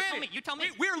 Why did they So tell ban me. it? You tell me.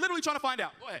 We're literally trying to find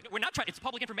out. Go ahead. We're not trying. It's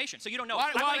public information, so you don't know.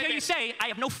 Why I they hear you ban say I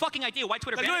have no fucking idea why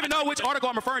Twitter. You banned don't even it. know which article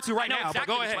I'm referring to right I know now, exactly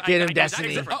but go which ahead. one. Get him, I know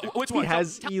exactly Destiny. which one.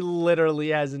 Which one? He literally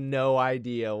has no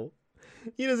idea.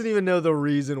 He doesn't even know the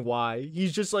reason why.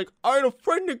 He's just like, I had a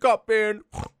friend that got banned.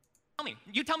 Tell me.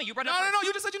 You tell me. You brought it No, up. no, no.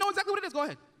 You just said you know exactly what it is. Go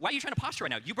ahead. Why are you trying to posture right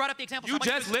now? You brought up the example. You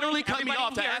Somebody just was literally explaining cut me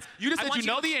off to everybody ask. here. You just I said want you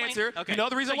know to the explain. answer. Okay. You know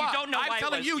the reason so why. You don't know I'm why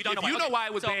telling it was. you, You don't know if you know why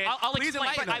it was so banned, I'll please explain.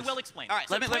 enlighten us. I will explain. All right,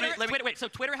 so let me- Wait. So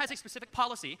Twitter has a specific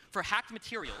policy for hacked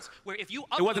materials where if you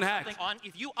upload wasn't hacked. something on,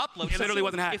 if you upload, It literally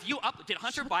wasn't hacked. If you did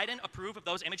Hunter Biden approve of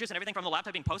those images and everything from the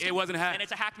laptop being posted? It wasn't hacked. And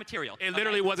it's a hacked material. It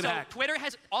literally wasn't so hacked. Twitter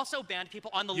has also banned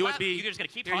people on the USB. left. You're just gonna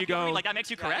keep Here you talking over me go. like that makes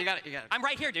you Yeah, correct? you got it, you got it. I'm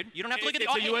right here, dude. You don't have to look at the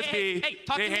It's a audience. USB. Hey,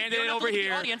 talk They to me. handed You it don't have to over look at the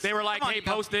here. audience. They were like, Come on, hey,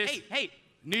 Nico. post this. Hey.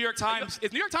 New York Times.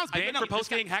 Is New York Times banned for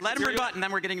posting hacked Let him material? rebut, and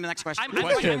then we're getting to the next question. I'm Look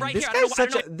at him. right This here. I guy's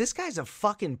don't such know- a. This guy's a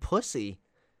fucking pussy.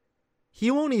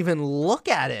 He won't even look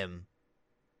at him.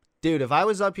 Dude, if I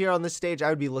was up here on this stage, I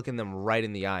would be looking them right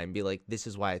in the eye and be like, this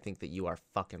is why I think that you are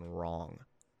fucking wrong.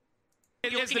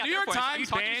 You're Is the looking New at York their voice. Are you Times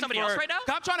talking to banned somebody for... else right now?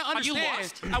 I'm trying to Are you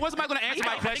understand. lost? I wasn't going to answer my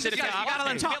I think question. this guy- you gotta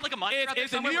let him you talk. have like a monitor out there Is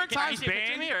the somewhere New where York you can Times see a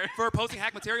picture of me, or- banned for posting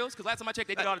hacked materials? Because last time I checked,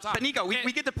 they did it all the time. But Nico, we And-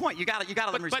 get the point. You got to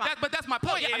let him respond. But that's my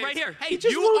point. yeah, I'm is, right here. Hey,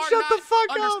 just you won't are shut the not fuck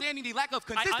up. understanding the lack of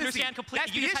consistency. understand completely.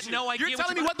 That's You the just had issue. no idea You're what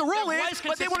telling you me what the rule there is, was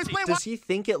but they won't consistency. explain why. Does he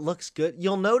think it looks good?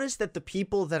 You'll notice that the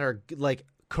people that are like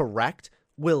correct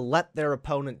will let their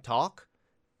opponent talk,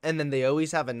 and then they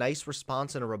always have a nice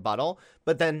response and a rebuttal.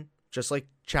 But then, just like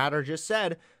Chatter just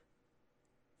said,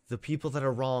 the people that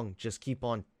are wrong just keep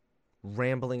on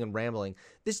rambling and rambling.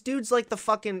 This dude's like the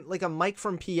fucking like a Mike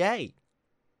from PA.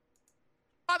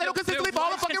 They don't consistently There follow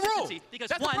the was fucking rules. consistency, Because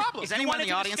That's one, the problem. Is you anyone in wanted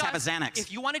the to audience have a discuss- Xanax?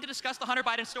 If you wanted to discuss the Hunter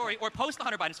Biden story or post the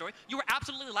Hunter Biden story, you were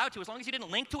absolutely allowed to, as long as you didn't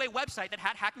link to a website that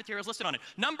had hacked materials listed on it.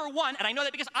 Number one, and I know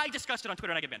that because I discussed it on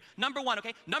Twitter and I get banned. Number one,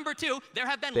 okay. Number two, there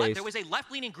have been Based. there was a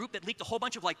left-leaning group that leaked a whole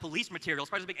bunch of like police materials,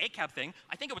 part of this big ACAB thing.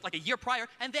 I think it was like a year prior,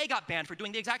 and they got banned for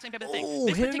doing the exact same type of thing. Ooh,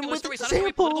 This hit him particular with story is not a story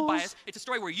of political examples. bias. It's a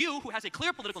story where you, who has a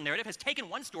clear political narrative, has taken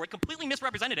one story, completely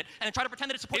misrepresented it, and then tried to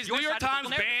pretend that it supports Is your New York side of the Times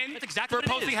political narrative. banned That's exactly for what it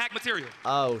posting is. hacked material?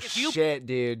 Oh you- shit,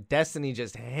 dude. Destiny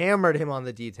just hammered him on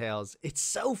the details. It's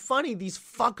so funny. These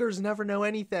fuckers never know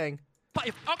anything. But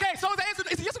if, Okay, so the answer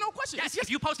is a yes or no question. Yes, It's yes.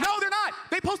 if you post- No, they're not.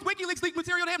 They post WikiLeaks leaked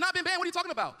material. They have not been banned. What are you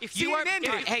talking about? If you are- CNN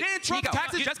did. Hey, Did Trump Nico,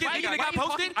 taxes you- just get why- leaked and it why got are you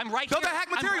talking- posted? I'm right Those here. are hacked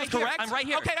I'm materials, right here. correct? I'm right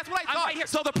here. Okay, that's what I I'm thought. right here.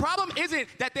 So the problem isn't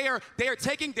that they are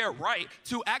taking their right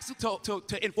to actually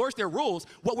to enforce their rules.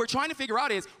 What we're trying to figure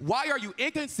out is why are you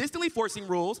inconsistently forcing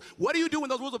rules? What do you do when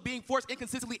those rules are being forced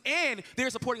inconsistently and they're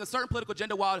supporting a certain political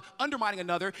agenda while undermining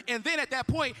another? And then at that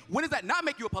point, when does that not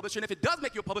make you a publisher? And if it does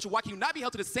make you a publisher, why can you not be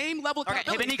held to the same level of Okay, hey,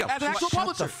 accountability Nico, as an actual shut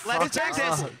publisher? the fuck Let's attack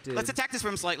this. up, dude. Let's attack this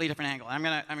from a slightly different angle. I'm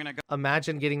gonna go.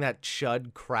 Imagine getting that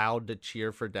chud crowd to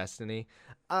cheer for Destiny.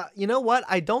 You know what?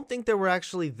 I don't think there were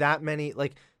actually that many.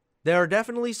 Like, there are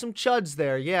definitely some chuds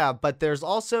there, yeah, but there's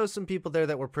also some people there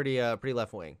that were pretty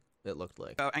left wing. It looked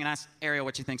like. I'm going to ask Ariel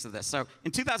what she thinks of this. So in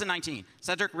 2019,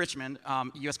 Cedric Richmond,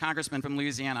 U.S. congressman from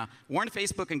Louisiana, warned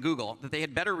Facebook and Google that they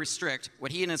had better restrict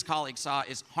what he and his colleagues saw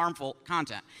as harmful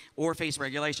content or face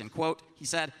regulation. Quote, he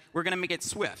said, we're going to make it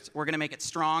swift. We're going to make it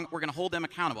strong. We're going to hold them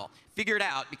accountable. Figure it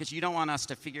out because you don't want us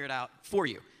to figure it out for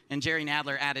you. And Jerry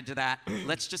Nadler added to that,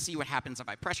 let's just see what happens if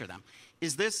I pressure them.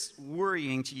 Is this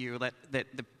worrying to you that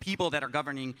the people that are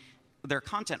governing their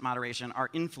content moderation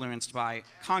are influenced by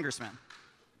congressmen?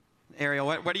 Ariel,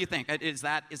 what do you think? Is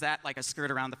that like a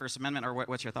skirt around the First Amendment, or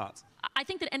what's your thoughts? I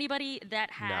think that anybody that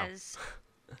has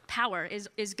power is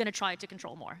going to try to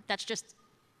control more. That's just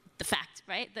the fact,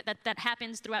 right? That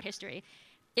happens throughout history.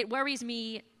 It worries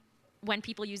me when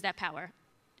people use that power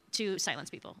to silence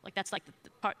people. Like that's like the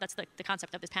part. That's the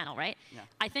concept of this panel, right? Yeah.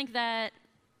 I think that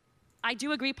I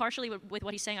do agree partially with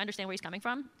what he's saying. I understand where he's coming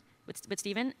from with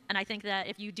Steven. And I think that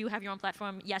if you do have your own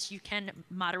platform, yes, you can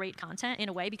moderate content in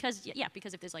a way because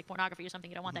if there's like pornography or something,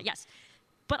 you don't want that. Yes.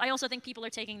 But I also think people are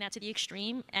taking that to the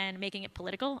extreme and making it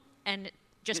political. And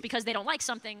just because they don't like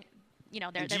something,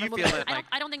 they're Do you removing feel it. that,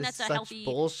 I don't think This that's is a such healthy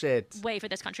bullshit. way for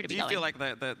this country to Do be you going. feel like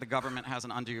the government has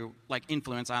an undue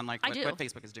influence on I what do.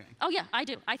 Facebook is doing? Oh yeah, I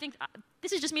do. I think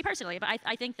this is just me personally, but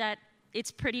I think that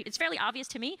it's fairly obvious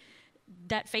to me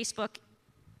that Facebook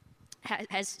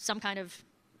has some kind of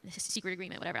secret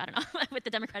agreement, whatever, I don't know, with the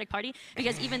Democratic Party,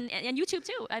 because even and YouTube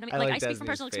too. I mean, I like like I speak Destiny's from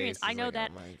personal experience. face. I It's know like,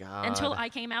 that oh my until God. I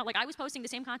came out, like I was posting the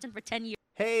same content for 10 years.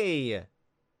 Hey,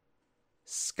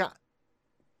 Scott,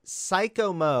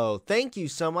 Psycho Mo, thank you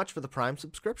so much for the Prime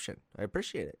subscription. I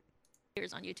appreciate it.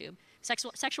 On YouTube,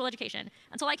 sexual education,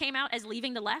 until I came out as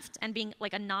leaving the left and being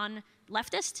like a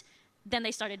non-leftist. then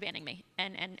they started banning me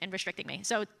and restricting me.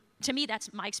 So to me,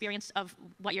 that's my experience of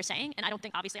what you're saying, and I don't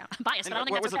think, obviously, I'm biased, but I don't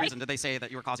think what that's was the reason? Did they say that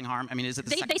you were causing harm? I mean, is it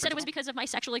the They said it was because of my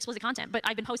sexually explicit content, but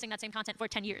I've been posting that same content for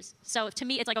 10 years. So to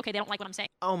me, it's like, okay, they don't like what I'm saying.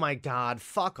 Oh my god,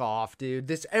 fuck off,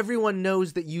 dude. Everyone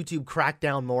knows that YouTube cracked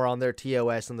down more on their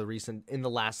TOS in the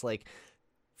last like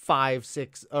 5,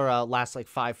 6, or last like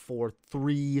 5, 4,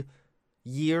 3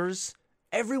 years.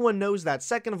 Everyone knows that.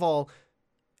 Second of all,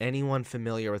 anyone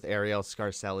familiar with Ariel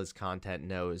Scarcella's content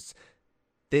knows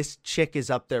this chick is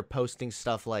up there posting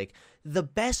stuff like the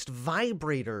best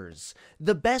vibrators,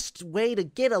 the best way to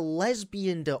get a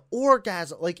lesbian to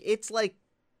orgasm. Like, it's like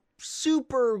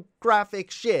super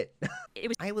graphic shit.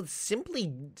 I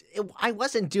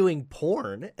wasn't doing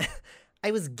porn.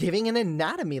 I was giving an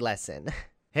anatomy lesson.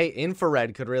 Hey,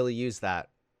 Infrared could really use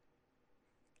that.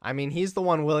 I mean, he's the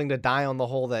one willing to die on the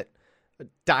hole.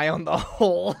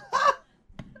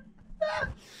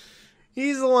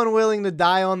 He's the one willing to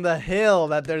die on the hill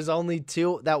that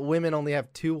that women only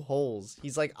have 2 holes.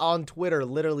 He's like on Twitter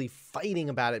literally fighting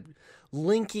about it,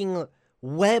 linking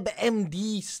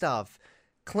WebMD stuff,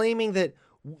 claiming that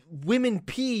women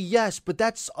pee, yes, but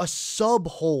that's a sub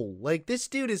hole. Like, this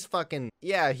dude is fucking,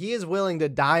 yeah, he is willing to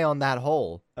die on that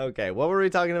hole. Okay, what were we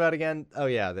talking about again? Oh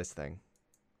yeah, this thing.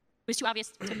 It was too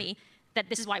obvious to me that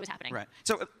this is why it was happening. Right.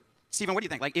 So, Stephen, what do you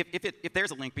think? Like, if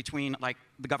there's a link between like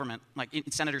the government, like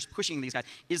senators pushing these guys,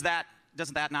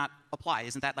 doesn't that not apply?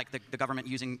 Isn't that like the government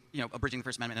using, abridging the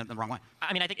First Amendment in the wrong way?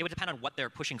 I mean, I think it would depend on what they're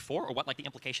pushing for or what like the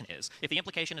implication is. If the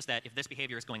implication is that if this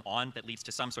behavior is going on that leads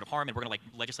to some sort of harm and we're going to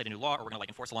like legislate a new law or we're going to like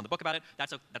enforce a law in the book about it,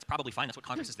 that's probably fine. That's what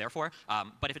Congress is there for.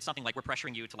 But if it's something like we're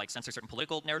pressuring you to like censor certain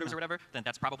political narratives or whatever, then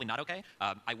that's probably not okay.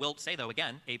 I will say though,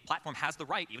 again, a platform has the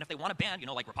right, even if they want to ban,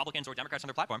 like Republicans or Democrats on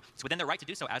their platform, it's within their right to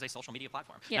do so as a social media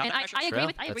platform. Yeah, now, and I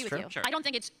agree with you. Sure. I don't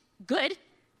think it's good,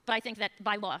 but I think that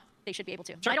by law they should be able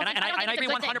to. Sure, I agree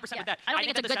 100% with that. I don't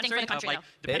think it's a good thing for the country, like,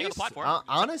 depending on the platform.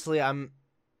 Honestly, I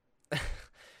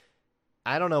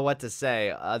don't know what to say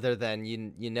other than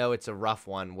it's a rough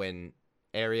one when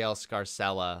Ariel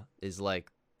Scarcella is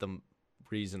like the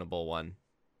reasonable one.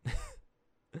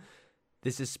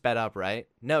 This is sped up, right?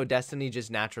 No, Destiny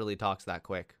just naturally talks that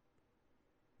quick.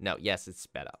 No, yes, it's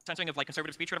sped up. Censoring of like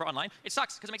conservative speech or whatever online, it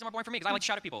sucks because it makes it more boring for me because I like to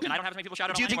shout at people and I don't have as many people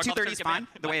shout at Do you online. think 230 is fine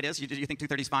the way it is? Do you think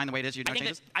 230 is fine the way it is? I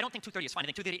don't think 230 is fine. I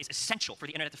think 230 is essential for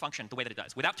the internet to function the way that it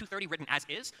does. Without 230 written as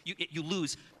is, you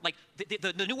lose. Like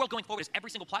the new world going forward is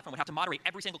every single platform would have to moderate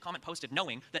every single comment posted,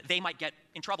 knowing that they might get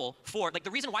in trouble for like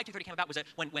the reason why 230 came about was that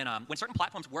when certain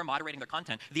platforms were moderating their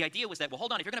content, the idea was that well,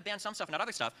 hold on, if you're going to ban some stuff and not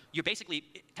other stuff, you're basically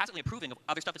tacitly approving of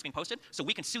other stuff that's being posted, so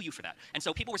we can sue you for that. And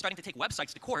so people were starting to take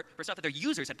websites to court for stuff that their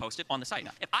users had posted on the site.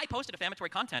 If I posted defamatory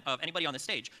content of anybody on the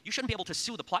stage, you shouldn't be able to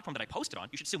sue the platform that I posted on.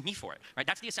 You should sue me for it, right?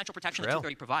 That's the essential protection that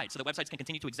 230 provides, so that websites can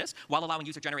continue to exist while allowing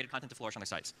user-generated content to flourish on their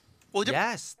sites. Well,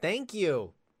 yes, thank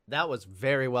you. That was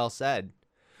very well said.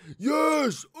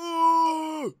 Yes,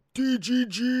 DGG.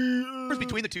 The difference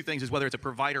between the two things is whether it's a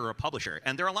provider or a publisher,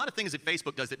 and there are a lot of things that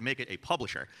Facebook does that make it a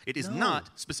publisher. It is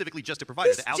not specifically just a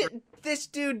provider. This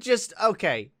dude just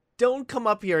okay. Don't come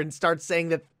up here and start saying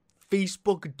that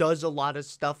Facebook does a lot of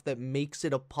stuff that makes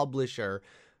it a publisher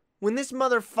when this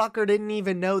motherfucker didn't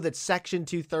even know that Section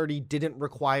 230 didn't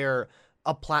require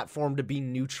a platform to be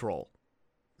neutral.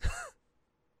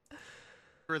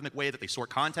 Algorithmic way that they sort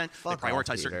content, they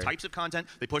prioritize certain types of content,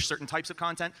 they push certain types of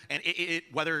content, and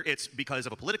whether it's because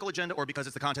of a political agenda or because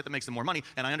it's the content that makes them more money,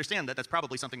 and I understand that that's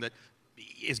probably something that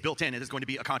is built in. It is going to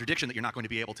be a contradiction that you're not going to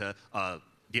be able to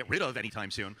get rid of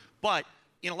anytime soon, but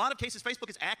in a lot of cases, Facebook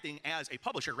is acting as a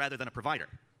publisher rather than a provider.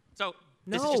 So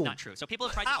this is just not true. So people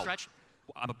have tried to stretch.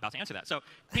 I'm about to answer that. So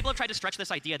people have tried to stretch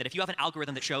this idea that if you have an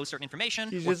algorithm that shows certain information,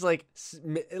 you just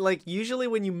like usually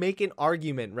when you make an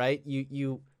argument, right?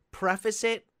 You preface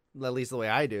it, at least the way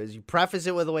I do, is you preface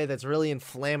it with a way that's really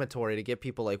inflammatory to get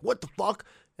people like, what the fuck?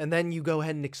 And then you go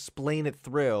ahead and explain it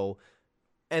through,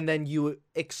 and then you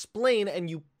explain and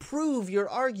you prove your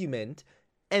argument.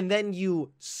 And then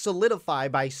you solidify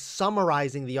by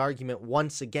summarizing the argument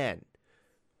once again.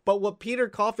 But what Peter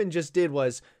Coffin just did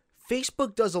was,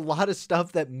 Facebook does a lot of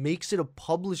stuff that makes it a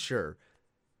publisher.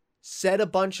 Said a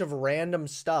bunch of random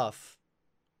stuff.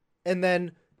 And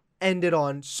then ended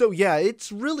on, so yeah,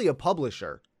 it's really a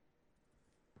publisher.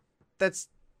 That's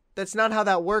not how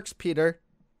that works, Peter.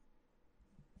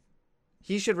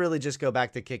 He should really just go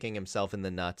back to kicking himself in the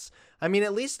nuts. I mean,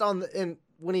 at least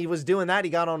when he was doing that,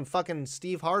 he got on fucking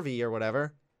Steve Harvey or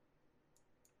whatever.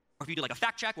 Or if you do like a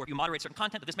fact check, or if you moderate certain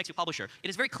content, that this makes you a publisher. It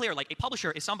is very clear, like a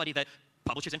publisher is somebody that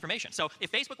publishes information. So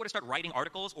if Facebook were to start writing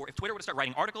articles, or if Twitter were to start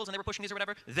writing articles and they were pushing these or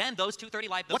whatever, then those 230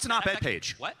 live... What's an op-ed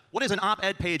page? What? What is an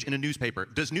op-ed page in a newspaper?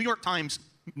 Does New York Times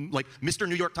like Mr.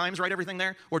 New York Times write everything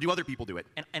there, or do other people do it?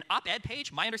 An op-ed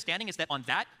page, my understanding is that on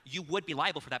that, you would be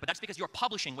liable for that, but that's because you're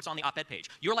publishing what's on the op-ed page.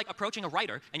 You're like approaching a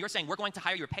writer, and you're saying, we're going to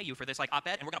hire you or pay you for this like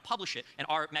op-ed, and we're going to publish it in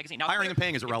our magazine. Now, Hiring and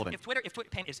paying is irrelevant. If Twitter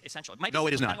paying is essential. It might No, be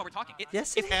it is not. What we're talking.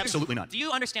 Yes, it is. Absolutely not. Do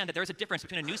you understand that there is a difference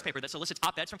between a newspaper that solicits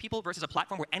op-eds from people versus a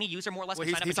platform where any user more or less Well,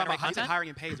 can sign up and he's talking generate about content? hiring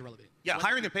and pay is irrelevant. Yeah,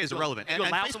 hiring and pay is irrelevant. And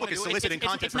allow someone Facebook to is do it. soliciting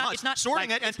content It's from not- us, it's not sorting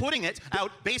like- it and putting it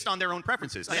out based on their own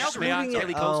preferences. Like, That's Shooting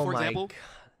Daily it- Kos, oh for my example.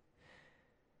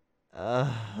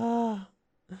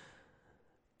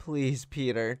 Please,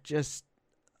 Peter, just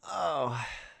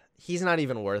he's not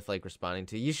even worth like responding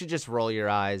to. You should just roll your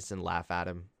eyes and laugh at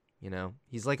him. You know,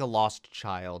 he's like a lost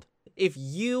child. If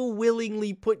you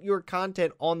willingly put your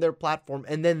content on their platform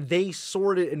and then they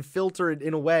sort it and filter it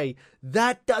in a way,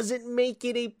 that doesn't make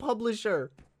it a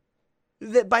publisher.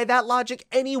 That by that logic,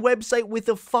 any website with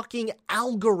a fucking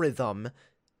algorithm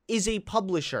is a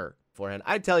publisher. Forehand,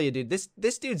 I tell you, dude,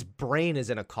 this dude's brain is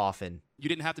in a coffin. You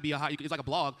didn't have to be it's like a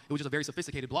blog. It was just a very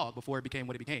sophisticated blog before it became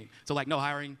what it became. So like, no,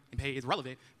 hiring and pay is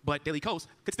relevant, but Daily Kos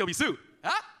could still be sued.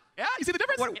 Huh? Yeah, you see the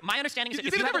difference? My understanding is that You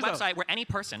if see you the have a difference, though? website where any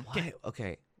person can Why?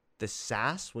 Okay, the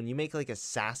sass, when you make like a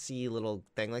sassy little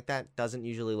thing like that, doesn't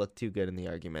usually look too good in the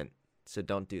argument. So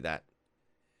don't do that.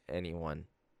 Anyone.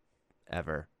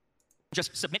 Ever.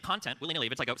 just submit content willy-nilly.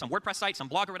 If it's like some WordPress site, some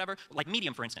blog or whatever, like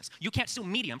Medium, for instance. You can't sue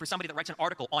Medium for somebody that writes an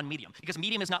article on Medium because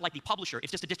Medium is not like the publisher.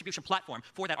 It's just a distribution platform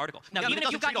for that article. Now, Yeah, but even it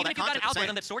if you've doesn't got, treat all even if that you've got an content the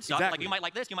algorithm that sorts stuff, like you might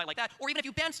like this, you might like that, or even if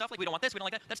you ban stuff, like we don't want this, we don't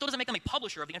like that, that still doesn't make them a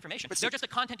publisher of the information. They're just a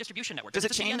content distribution network. Does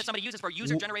It's it just a CDN change? that somebody uses for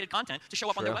user-generated content to show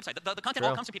up on their True. website. The content True.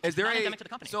 all comes from people. Is there not a endemic to the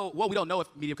company. So, well, we don't know if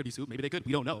Medium could be sued. Maybe they could.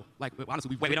 We don't know. Like,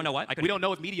 honestly, Wait, we don't know what? I couldn't We don't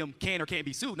know if Medium can or can't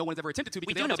be sued. No one's ever attempted to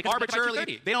because do they know don't because it's written by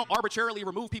arbitrarily 230. they don't arbitrarily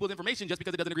remove people's information just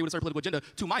because it doesn't agree with a certain political agenda.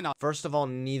 To my knowledge. First of all,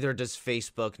 neither does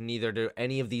Facebook, neither do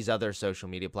any of these other social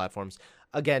media platforms.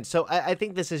 Again, so I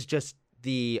think this is just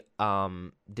the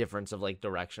difference of like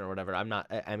direction or whatever.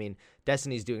 I mean,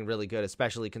 Destiny's doing really good,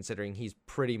 especially considering he's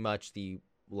pretty much the,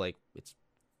 like, it's,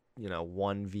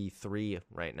 1v3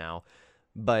 right now.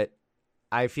 But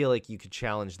I feel like you could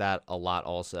challenge that a lot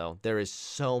also. There is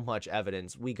so much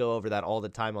evidence. We go over that all the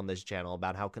time on this channel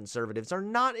about how conservatives are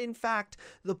not, in fact,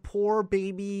 the poor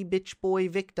baby bitch boy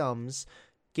victims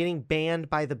getting banned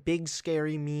by the big,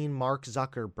 scary, mean Mark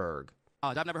Zuckerberg.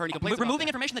 I've never heard any complaints about Removing that.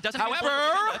 information that doesn't However,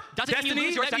 doesn't mean you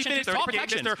lose your let me Section finish 230 talking,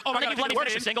 protections. Mr. Oh my I don't think God, you've let me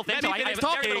finish a single thing, let so me I finish have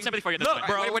very talking. little sympathy for you at this Look, point.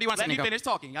 bro, What do you want, let me Nico? finish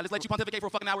talking. I just let you pontificate for a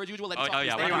fucking hour as usual. Let me Oh, talk. oh,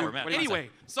 yeah, Stay whatever, here. whatever. What do you wanna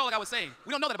Anyway, so like I was saying, we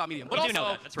don't know that about Medium. But We do know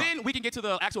also, that. That's wrong. then we can get to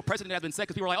the actual precedent that has been set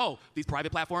because people are like, oh, these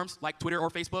private platforms like Twitter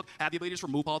or Facebook have the ability to just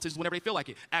remove politicians whenever they feel like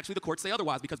it. Actually, the courts say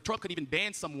otherwise because Trump could even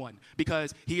ban someone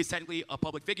because he is technically a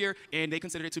public figure and they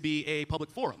consider it to be a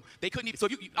public forum. They couldn't even. So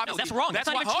you obviously, that's wrong. That's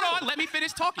That's why. not Hold even on, true. let me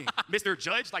finish talking, Mr.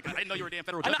 Judge. Like I didn't know you were a damn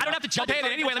federal judge. I don't have to judge Okay, it.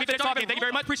 then anyway, let me finish Just talking. talk Thank you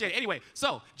very much. Appreciate it. Anyway,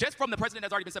 so just from the precedent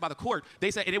that's already been set by the court,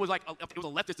 they said, and it was like it was a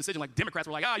leftist decision. Like Democrats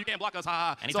were like, you can't block us, ha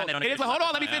ha. Anytime So they don't it is agree like, with hold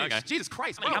on, let me something. finish. Okay. Jesus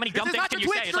Christ, How many bro. dumb This is things not can your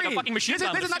you Twitch say? It's like a stream. fucking machine This is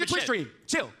gun. not your This Twitch is stream.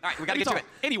 Chill. All right, we gotta Let me get to talk.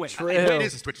 it. Anyway, True. It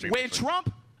is a Twitch stream. when actually.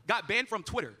 Trump got banned from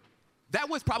Twitter, that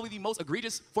was probably the most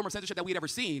egregious form of censorship that we'd ever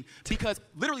seen because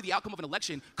literally the outcome of an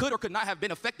election could or could not have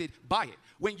been affected by it.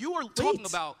 When you are talking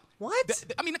about what?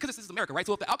 I mean, because this is America, right?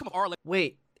 So if the outcome of our election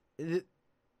Wait,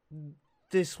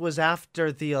 this was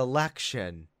after the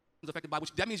election. is affected by,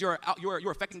 which that means you're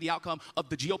affecting the outcome of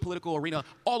the geopolitical arena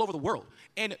all over the world,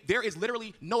 and there is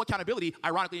literally no accountability.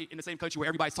 Ironically, in the same country where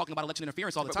everybody's talking about election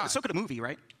interference all the time. So could a movie,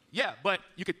 right? Yeah, but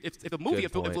you could if a movie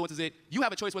Good point. influences it, you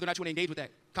have a choice whether or not you want to engage with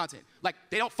that content. Like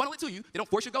they don't funnel it to you, they don't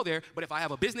force you to go there. But if I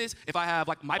have a business, if I have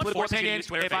like my What political forces you to opinion, use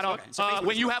Twitter, if I don't, Facebook? So Facebook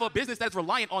when is you have a business that's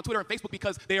reliant on Twitter and Facebook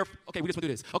because they are okay, we just want to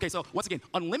do this. Okay, so once again,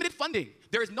 unlimited funding.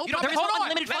 There is no. You don't- there is hold no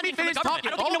on, unlimited let me funding from the finish government.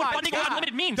 talking. I don't think you know what my funding or God.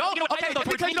 unlimited means. Don't, You know what okay, either of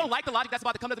those because words you don't mean. like the logic that's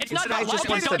about to come to the It's not guy about just logic.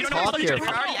 wants to You don't know talk what here.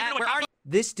 logic is. We're already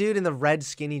This dude in the red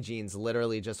skinny jeans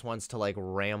literally just wants to like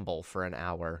ramble for an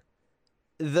hour.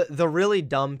 The really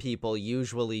dumb people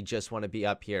usually just want to be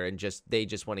up here and they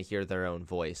just want to hear their own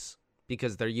voice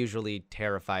because they're usually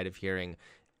terrified of hearing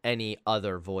any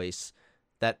other voice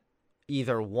that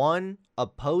either one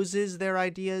opposes their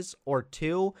ideas or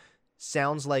two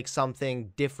sounds like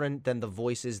something different than the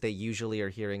voices they usually are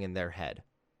hearing in their head.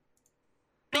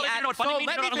 You know what funding So means?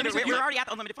 let You know me what finish unlimited We're it. already at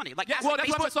unlimited funding. Like, Yeah, as well, like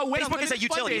that's what- Facebook, so when Facebook is a unlimited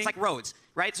utility. It's like funding- roads,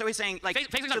 right? So he's saying like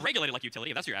Facebook's not regulated like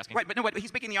utility, if that's what you're asking. Right, but no, but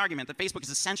he's making the argument that Facebook is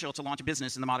essential to launch a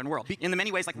business in the modern world. In the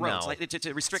many ways, like roads, No. like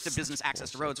to restrict the business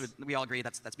access to roads. We all agree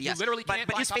that's BS. literally can't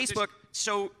but buy is Facebook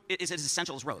so is it as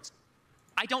essential as roads?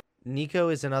 I don't. Nico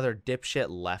is another dipshit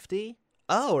lefty?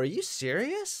 Oh, are you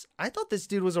serious? I thought this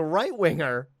dude was a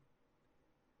right-winger.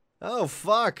 Oh,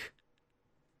 fuck.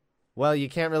 Well, you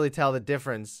can't really tell the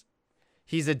difference.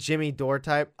 He's a Jimmy Dore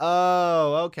type.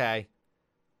 Oh, okay.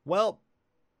 Well,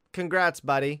 congrats,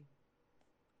 buddy.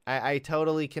 I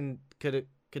totally could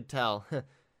tell.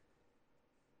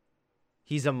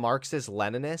 He's a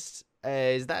Marxist-Leninist?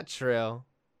 Is that true?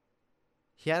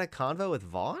 He had a convo with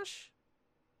Vaush?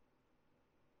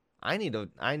 I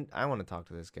want to talk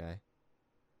to this guy.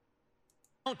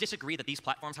 I don't disagree that these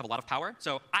platforms have a lot of power.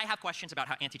 So I have questions about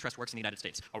how antitrust works in the United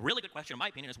States. A really good question, in my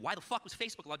opinion, is why the fuck was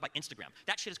Facebook loved by Instagram?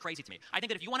 That shit is crazy to me. I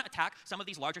think that if you want to attack some of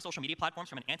these larger social media platforms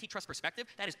from an antitrust perspective,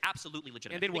 that is absolutely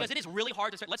legitimate. Because it is really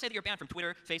hard to let's say that you're banned from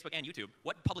Twitter, Facebook, and YouTube.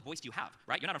 What public voice do you have,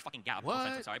 right? You're not a fucking Gab. What? No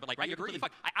offense, I'm sorry, but like, right? You're completely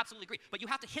fucked. I absolutely agree. But you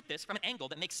have to hit this from an angle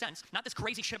that makes sense, not this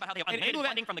crazy shit about how they have unlimited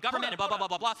funding from the government and blah, blah, blah,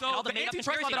 blah, blah. So and all the the made-up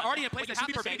antitrust law that are already in place that should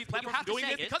be preventing these platforms from doing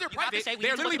this because they're private.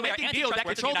 They're literally making deals that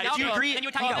control the outcome. Then you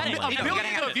attack that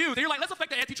anyway. Millions of views. And you're like, let's affect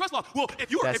the antitrust law. Well,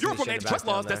 if you're from the antitrust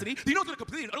laws, Destiny, do you know it's going to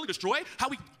completely and utterly destroy how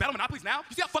we battle monopolies now?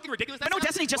 You see how fucking ridiculous that But no, sounds?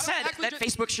 Destiny just said that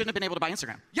Facebook shouldn't have been able to buy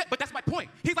Instagram. Yeah, but that's my point.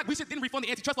 He's like, we should then refund the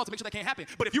antitrust law to make sure that can't happen.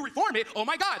 But if you reform it, oh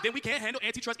my God, then we can't handle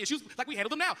antitrust issues like we handle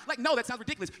them now. Like, no, that sounds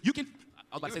ridiculous. You can,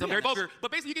 I was about to say something very vulgar,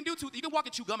 but basically you can walk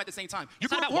and chew gum at the same time. You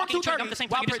It's not about walking and chewing gum at the same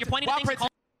time. You're pointing to things.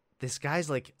 This guy's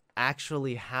like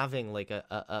actually having like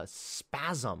a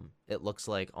spasm, it looks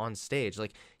like, on stage.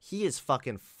 Like, he is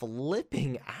fucking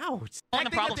flipping out. Calling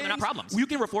them problems, they're not problems. You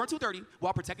can reform 230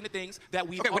 while protecting the things that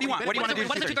we. Okay, what do you want? What do you want to do?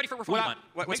 What is it 230 for reform?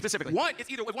 What specifically? One is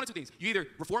either one of two things. You either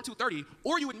reform 230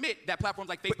 or you admit that platforms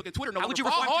like Facebook and Twitter no How longer. would you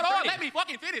reform Hold on, 230? let me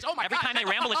fucking finish. Oh my Every God. time they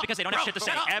ramble, it's because they don't have shit to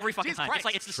say. Every fucking time. It's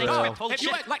like it's the same True. shit. Holy If you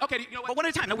shit. like, okay, you know what? But one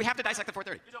at a time. No, we have to dissect the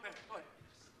 430. It's okay. Go ahead.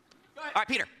 Go ahead. All right,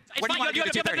 Peter. It's What do fine. you want to do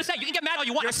You to have nothing to 230? say. You can get mad all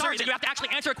you want. You're I'm sorry, surgeon. but you have to actually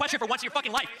answer a question for once in your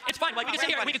fucking life. It's fine. Like, we can sit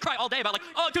here and we can cry all day about like,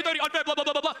 oh, 230 unfair, blah, blah,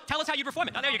 blah, blah, blah. Tell us how you reform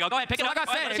it. Oh, there you go. Go ahead, pick it up. Like I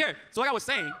All right, let's hear said, it. so like I was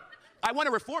saying, I want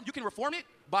to reform. You can reform it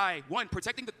by, one,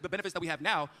 protecting the benefits that we have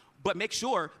now, but make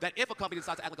sure that if a company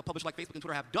decides to act like a publisher like Facebook and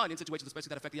Twitter have done in situations especially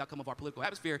that affect the outcome of our political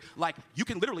atmosphere, like, you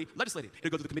can literally legislate it.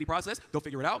 It'll go through the committee process. They'll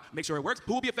figure it out, make sure it works.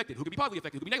 Who will be affected? Who can be positively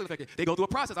affected? Who can be negatively affected? They go through a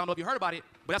process. I don't know if you heard about it,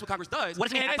 but that's what Congress does. What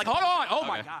does it mean, And act it's- like a hold on. publisher? Oh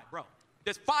my Okay. God, bro.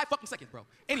 There's 5 fucking seconds, bro.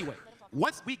 Anyway,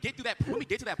 once we get to that, when we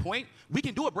get to that point, we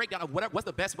can do a breakdown of what's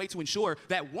the best way to ensure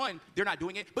that, one, they're not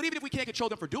doing it. But even if we can't control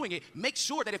them for doing it, make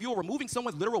sure that if you're removing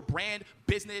someone's literal brand,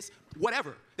 business,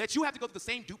 whatever, that you have to go through the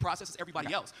same due process as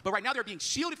everybody else. But right now they're being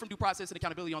shielded from due process and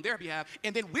accountability on their behalf,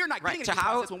 and then we're not Right. getting So any due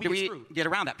how process when we do get we screwed. get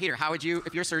around that, Peter? How would you,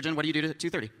 if you're a surgeon, what do you do to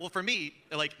 230? Well, for me,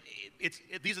 like,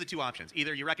 these are the two options.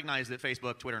 Either you recognize that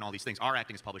Facebook, Twitter, and all these things are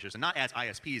acting as publishers and not as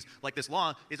ISPs. Like, this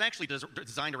law is actually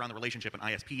designed around the relationship an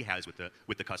ISP has with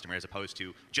the customer, as opposed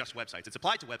to just websites. It's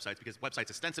applied to websites because websites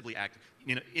ostensibly act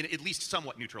in at least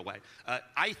somewhat neutral way.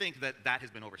 I think that has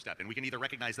been overstepped, and we can either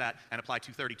recognize that and apply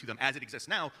 230 to them as it exists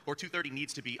now, or 230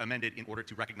 needs to be amended in order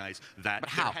to recognize that. But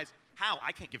how? How?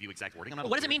 I can't give you exact wording. I'm not a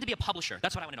What does it lawyer. mean to be a publisher?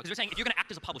 That's what I want to know. Because you're saying if you're going to act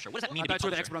as a publisher, what does that mean I to be a thought you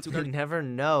were the publisher? expert on You 230. never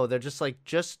know. They're just like,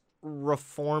 just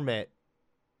reform it.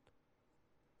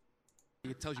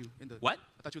 It tells you in the. What?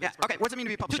 I thought you were the Yeah. expert. Okay. What does it mean to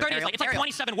be a publisher? 230 is Ariel? like, it's like Ariel.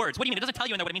 27 words. What do you mean? It doesn't tell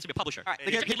you in there what it means to be a publisher. All right,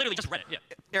 He literally just read it. Yeah.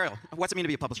 Ariel, what's it mean to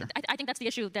be a publisher? I think that's the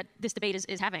issue that this debate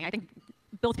is having. I think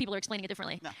both people are explaining it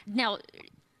differently. No. Now,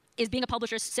 is being a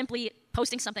publisher simply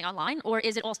posting something online, or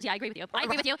is it also? Yeah, I agree with you. I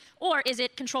agree with you. Or is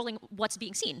it controlling what's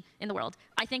being seen in the world?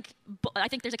 I think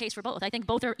there's a case for both. I think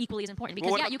both are equally as important because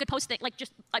Well, what yeah, about- you could post it like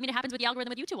just. I mean, it happens with the algorithm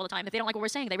with YouTube all the time. If they don't like what we're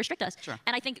saying, they restrict us. Sure.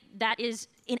 And I think that is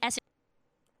in essence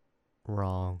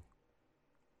Wrong.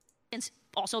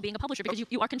 also being a publisher because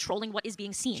you are controlling what is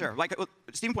being seen. Sure. Like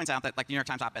Stephen points out that like New York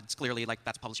Times op-eds clearly like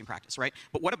that's publishing practice, right?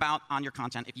 But what about on your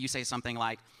content if you say something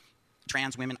like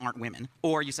trans women aren't women,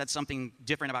 or you said something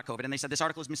different about COVID and they said this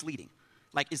article is misleading?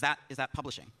 Like, is that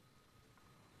publishing?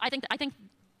 I don't think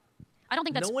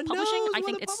that's No one publishing. knows I what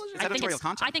think a it's publisher is. I think Editorial it's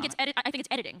content, I think it's not I think it's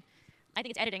editing. I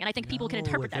think it's editing, and I think people can No,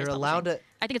 interpret that as they're publishing. allowed to.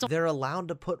 I think it's They're allowed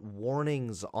to put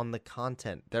warnings on the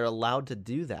content. They're allowed to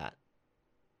do that.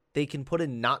 They can put a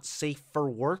 "not safe for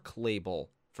work" label,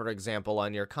 for example,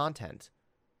 on your content.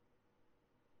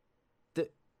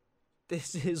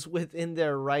 This is within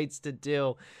their rights to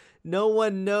do. No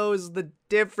one knows the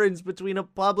difference between a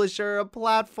publisher or a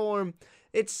platform.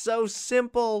 It's so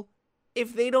simple.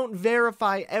 If they don't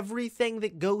verify everything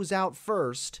that goes out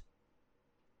first,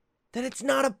 then it's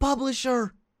not a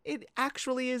publisher. It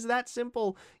actually is that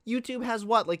simple. YouTube has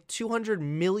what, like 200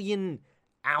 million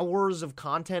hours of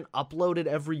content uploaded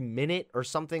every minute or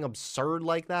something absurd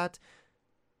like that?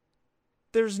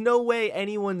 There's no way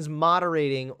anyone's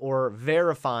moderating or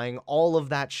verifying all of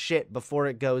that shit before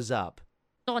it goes up.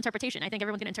 personal interpretation. I think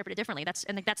everyone's going to interpret it differently. That's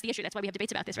the issue. That's why we have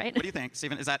debates about this, right? What do you think,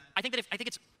 Stephen? Is that I think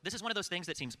this is one of those things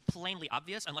that seems plainly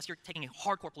obvious unless you're taking a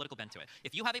hardcore political bent to it.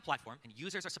 If you have a platform and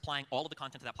users are supplying all of the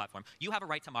content to that platform, you have a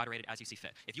right to moderate it as you see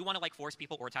fit. If you want to like force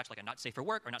people or attach like a not safe for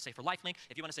work or not safe for life link,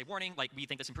 if you want to say warning, like we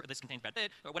think this contains bad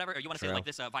bit or whatever, or you want to say like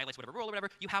this violates whatever rule or whatever,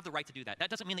 you have the right to do that. That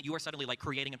doesn't mean that you are suddenly like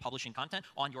creating and publishing content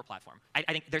on your platform. I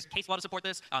think there's case law to support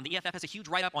this. The EFF has a huge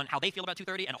write-up on how they feel about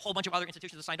 230, and a whole bunch of other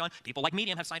institutions have signed on. People like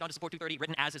Medium have signed on to support 230,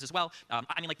 written as is as well. I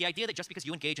mean, like the idea that just because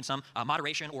you engage in some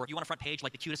moderation or you want a front page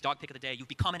like the cutest dog pic of the day, you've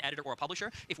become an editor or a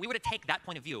publisher. If we were to take that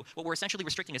point of view, what we're essentially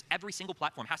restricting is every single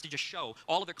platform has to just show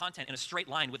all of their content in a straight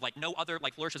line with like no other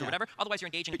like flourishes or whatever. Otherwise, you're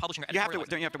engaging in publishing or editorializing.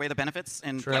 Don't you have to weigh the benefits?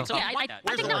 And True. like, So, yeah,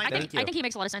 I think he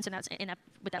makes a lot of sense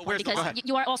with that point, because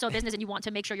you are also a business and you want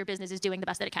to make sure your business is doing the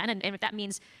best that it can, and if that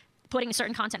means putting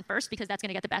certain content first because that's going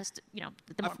to get the best,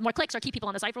 the more clicks or keep people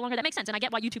on the site for longer, that makes sense. And I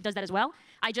get why YouTube does that as well.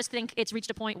 I just think it's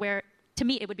reached a point where, to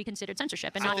me, it would be considered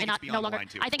censorship and no longer.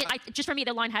 I think just for me,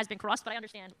 the line has been crossed, but I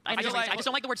understand. I just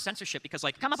don't like the word censorship because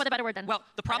like come up with a better word then. Well,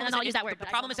 the problem is I'll use that word. The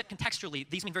problem is that contextually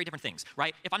these mean very different things,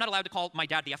 right? If I'm not allowed to call my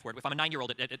dad the F word, if I'm a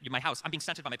 9-year-old at my house, I'm being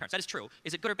censored by my parents. That is true.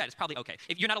 Is it good or bad? It's probably okay.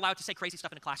 If you're not allowed to say crazy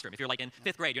stuff in a classroom, if you're like in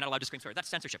 5th grade, you're not allowed to scream swears. That's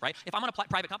censorship, right? If I'm on a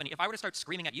private company, if I were to start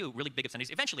screaming at you really big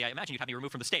obscenities, eventually I imagine you'd have me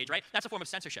removed from the stage, right? That's a form of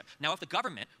censorship. Now, if the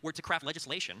government were to craft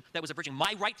legislation that was abridging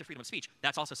my right to freedom of speech,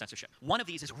 that's also censorship. One of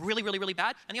these is really, really, really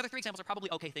bad, and the other 3 examples are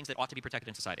probably okay things that ought to be protected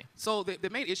in society. So the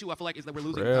main issue I feel like is that we're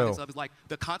losing the context of is like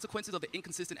the consequences of the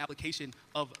inconsistent application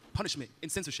of punishment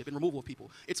and censorship and removal of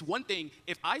people. It's one thing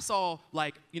if I saw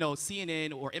like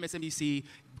CNN or MSNBC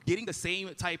getting the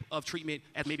same type of treatment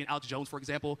as maybe an Alex Jones, for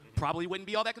example, probably wouldn't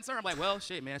be all that concerned. I'm like, well,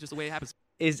 shit, man, that's just the way it happens.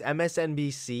 Is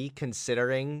MSNBC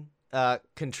considering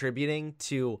contributing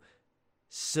to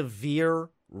severe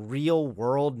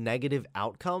real-world negative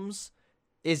outcomes?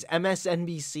 Is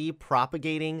MSNBC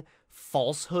propagating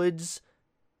falsehoods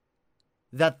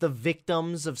that the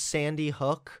victims of Sandy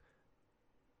Hook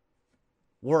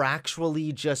were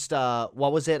actually just, a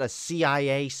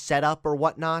CIA setup or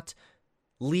whatnot,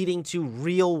 leading to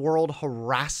real-world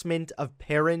harassment of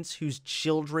parents whose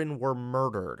children were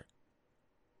murdered?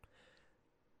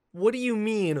 What do you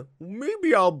mean?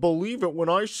 Maybe I'll believe it when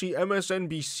I see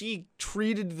MSNBC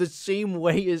treated the same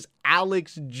way as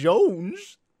Alex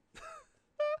Jones.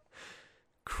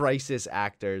 Crisis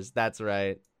actors, that's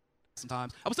right.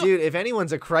 Sometimes. Dude, if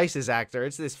anyone's a crisis actor,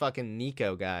 it's this fucking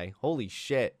Nico guy. Holy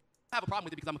shit. I have a problem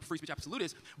with it because I'm a free speech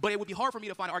absolutist, but it would be hard for me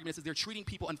to find arguments that they're treating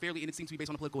people unfairly and it seems to be based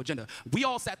on a political agenda. We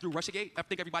all sat through Russiagate. I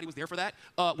think everybody was there for that,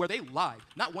 where they lied.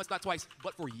 Not once, not twice,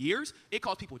 but for years. It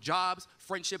cost people jobs,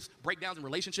 friendships, breakdowns in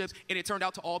relationships, and it turned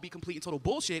out to all be complete and total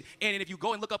bullshit. And if you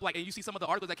go and look up, and you see some of the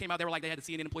articles that came out, they were like, they had the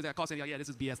CNN employees that cost, yeah, this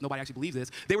is BS. Nobody actually believes this.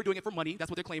 They were doing it for money.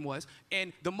 That's what their claim was.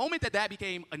 And the moment that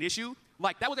became an issue,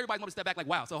 that was everybody's moment to step back,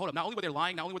 wow, so hold up. Not only were they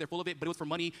lying, not only were they full of it, but it was for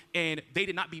money, and they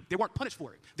weren't punished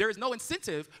for it. There is no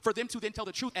incentive for them to then tell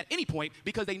the truth at any point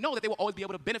because they know that they will always be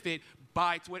able to benefit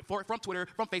from Twitter,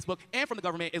 from Facebook, and from the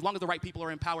government as long as the right people are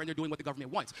in power and they're doing what the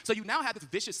government wants. So you now have this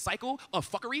vicious cycle of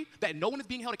fuckery that no one is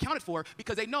being held accounted for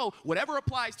because they know whatever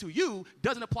applies to you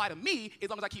doesn't apply to me as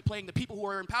long as I keep playing the people who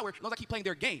are in power, as long as I keep playing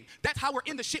their game. That's how we're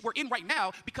in the shit we're in right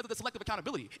now because of the selective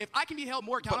accountability. If I can be held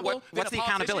more accountable what's the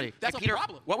accountability? That's Peter, a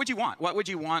problem. What would you want? What would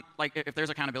you want, if there's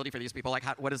accountability for these people?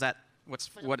 What's that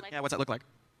look like?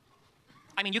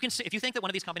 I mean, if you think that one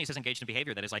of these companies has engaged in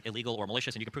behavior that is like illegal or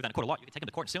malicious, and you can prove that in court of law, you can take them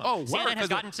to court and sue them. Oh, word. CNN has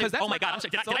gotten to. Oh my God! I'm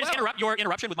sorry. Did I just interrupt your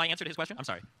interruption with my answer to his question? I'm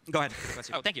sorry. Go ahead.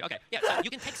 Oh, thank you. Okay. Yeah. So you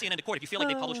can take CNN to court if you feel like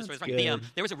they publish the stories right.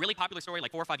 There was a really popular story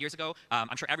like 4 or 5 years ago.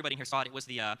 I'm sure everybody here saw it. It was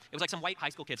like some white high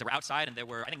school kids that were outside, and there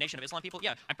were I think Nation of Islam people.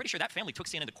 Yeah, I'm pretty sure that family took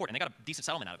CNN to court, and they got a decent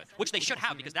settlement out of it, which they should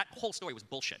have because that whole story was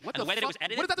bullshit. What and the way that it was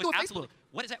edited what does that do was with absolutely.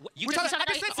 Facebook? What is that?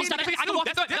 I can walk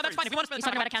that's fine. If you want to spend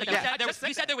talking about accountability.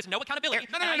 you said there was no accountability.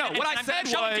 No. What I said was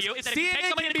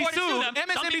CNN can be sued,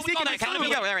 MSNBC can be sued,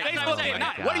 Facebook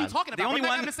cannot. What are you talking about? The only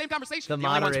one in the same conversation. The only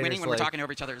one's moderator's winning when we're talking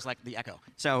over each other is like the echo.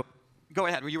 So go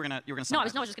ahead. You were gonna. No, I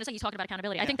was just gonna say you talked about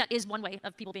accountability. I think that is one way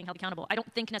of people being held accountable. I don't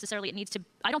think necessarily it needs to.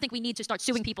 I don't think we need to start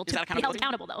suing people to be held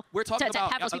accountable though. We're talking to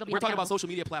about social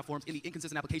media platforms and the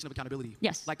inconsistent application of accountability.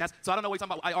 Yes. So I don't know what you're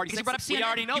talking about. I already said. We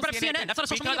already know. You brought up CNN. That's not a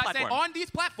social media platform. Because I said on these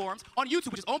platforms, on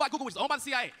YouTube, which is owned by Google, which is owned by the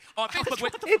CIA, on Facebook,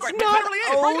 which It's not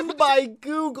owned by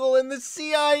Google and the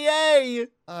CIA.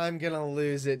 I'm gonna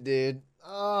lose it, dude.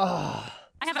 I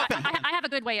have a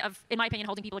good way of, in my opinion,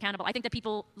 holding people accountable. I think that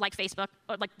people like Facebook,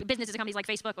 or like businesses and companies like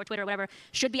Facebook or Twitter or whatever,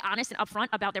 should be honest and upfront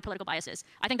about their political biases.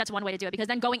 I think that's one way to do it because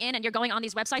then going in and you're going on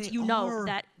these websites, you know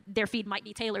that their feed might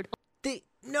be tailored.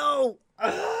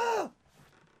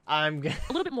 I'm a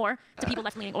little bit more to people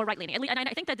left leaning or right leaning. And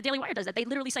I think that the Daily Wire does that. They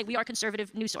literally say we are a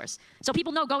conservative news source, so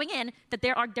people know going in that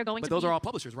they're going But to. those be, are all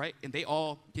publishers, right? And they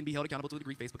all can be held accountable to a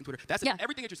degree. Facebook and Twitter. That's Yeah.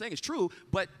 everything that you're saying is true.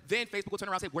 But then Facebook will turn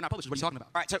around and say, "We're not publishers. What are you talking about?"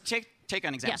 All right, so take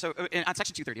an example. Yeah. So on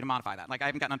Section 230, to modify that, like I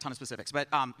haven't gotten a ton of specifics, but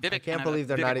Vivek. I can't believe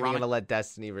they're not even going to let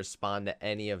Destiny respond to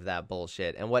any of that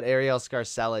bullshit. And what Ariel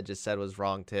Scarcella just said was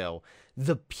wrong, too.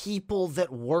 The people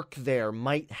that work there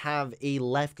might have a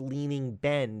left-leaning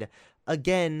bend,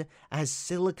 again, as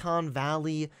Silicon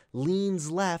Valley leans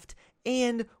left,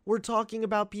 and we're talking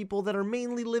about people that are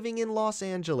mainly living in Los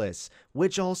Angeles,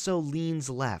 which also leans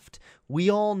left. We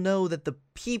all know that the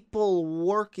people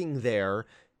working there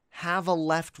have a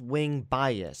left-wing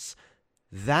bias.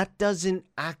 That doesn't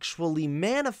actually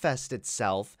manifest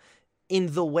itself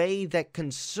in the way that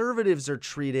conservatives are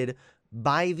treated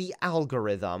by the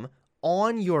algorithm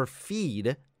on your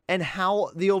feed and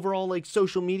how the overall like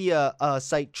social media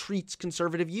site treats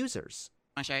conservative users.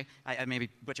 I maybe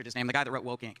butchered his name, the guy that wrote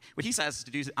Woke Inc. What he says to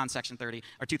do on Section 30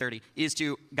 or 230 is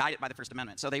to guide it by the First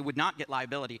Amendment. So they would not get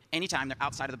liability anytime they're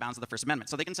outside of the bounds of the First Amendment.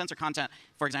 So they can censor content,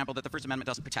 for example, that the First Amendment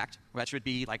doesn't protect, which would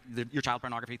be like your child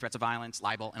pornography, threats of violence,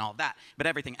 libel, and all of that. But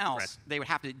everything else, they would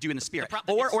have to do in the spirit.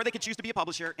 Or they could choose to be a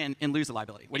publisher and lose the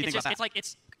liability. What do you think about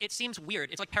that? It seems weird.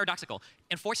 It's like paradoxical.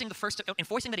 Enforcing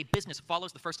that a business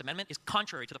follows the First Amendment is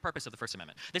contrary to the purpose of the First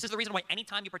Amendment. This is the reason why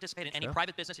anytime you participate in any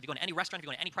private business, if you go into any restaurant, if you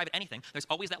go into any private anything, there's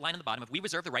always that line on the bottom of we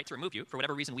reserve the right to remove you for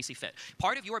whatever reason we see fit.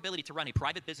 Part of your ability to run a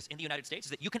private business in the United States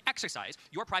is that you can exercise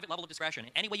your private level of discretion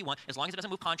in any way you want, as long as it doesn't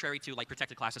move contrary to like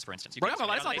protected classes, for instance. That's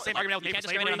not the same argument you I can't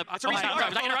was discriminate on the. That's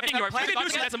I'm not interrupting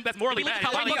you. That's morally bad.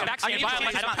 It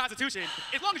violates the Constitution.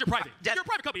 As long as you're private. You're a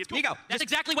private company. It's cool. Nico, that's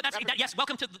exactly what. Yes,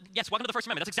 welcome to the First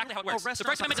Amendment. That's exactly how it works. The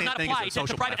First Amendment does not apply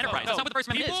to private enterprise. That's not what the First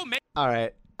Amendment is. All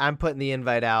right, I'm putting the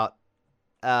invite out.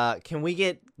 Can we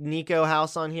get Nico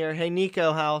House on here? Hey,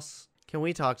 Nico House, can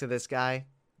we talk to this guy?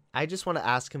 I just want to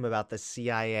ask him about the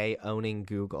CIA owning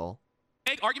Google.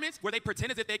 Make arguments where they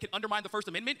pretend as if they can undermine the First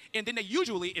Amendment, and then they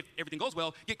usually, if everything goes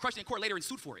well, get crushed in court later and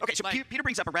sued for it. Okay, so Peter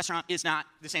brings up a restaurant is not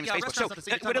the same as Facebook. So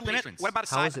what about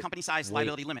a company size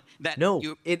liability limit?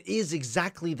 It is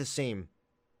exactly the same.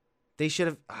 They should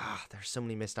have. There's so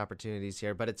many missed opportunities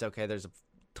here, but it's okay. There's a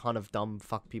ton of dumb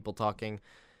fuck people talking.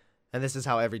 And this is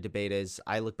how every debate is.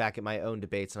 I look back at my own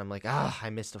debates and I'm like, I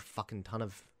missed a fucking ton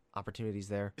of opportunities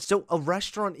there. So a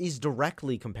restaurant is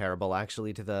directly comparable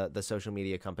actually to the social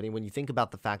media company when you think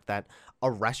about the fact that a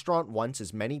restaurant wants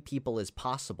as many people as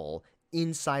possible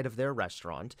inside of their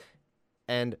restaurant.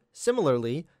 And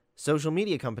similarly, social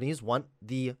media companies want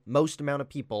the most amount of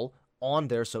people on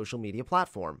their social media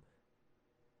platform.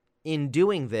 In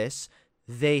doing this,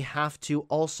 they have to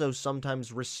also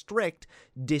sometimes restrict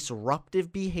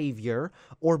disruptive behavior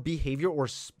or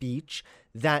speech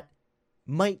that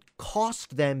might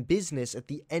cost them business at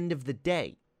the end of the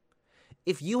day.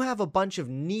 If you have a bunch of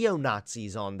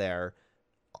neo-Nazis on there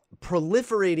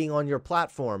proliferating on your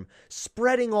platform,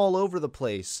 spreading all over the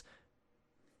place,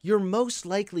 you're most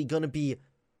likely going to be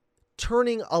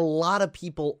turning a lot of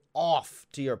people off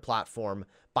to your platform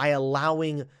by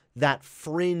allowing that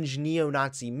fringe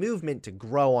neo-Nazi movement to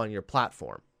grow on your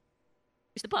platform.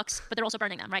 The books, but they're also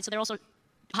burning them, right? So they're also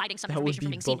hiding some information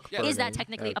from being seen. Is that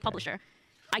technically a publisher?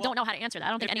 I don't know how to answer that. I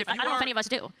don't know if any of us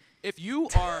do. If you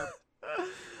are...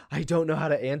 I don't know how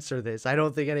to answer this. I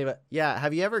don't think any of it... Yeah,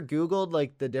 have you ever Googled,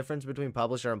 like, the difference between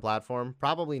publisher and platform?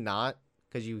 Probably not,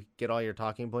 because you get all your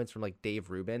talking points from, like, Dave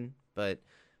Rubin. But,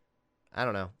 I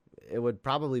don't know. It would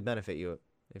probably benefit you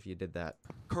if you did that.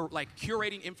 Like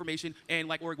curating information and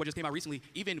like what just came out recently,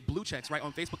 even blue checks, right?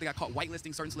 On Facebook, they got caught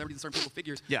whitelisting certain celebrities and certain people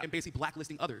figures and basically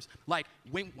blacklisting others. Like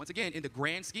once again, in the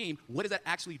grand scheme, what is that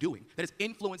actually doing? That is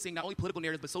influencing not only political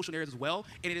narratives, but social narratives as well.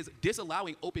 And it is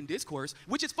disallowing open discourse,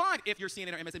 which is fine if you're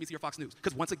CNN or MSNBC or Fox News.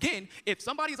 Because once again, if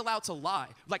somebody is allowed to lie,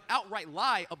 like outright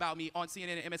lie about me on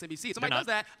CNN and MSNBC, if somebody does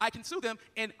that, I can sue them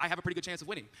and I have a pretty good chance of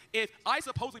winning. If I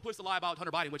supposedly push the lie about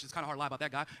Hunter Biden, which is kind of hard to lie about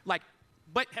that guy, like,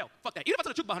 but hell, fuck that. Even if I tell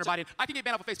the truth about Hunter Biden, I can get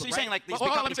banned off of Facebook. So you're right? saying like these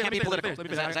big companies can't be political?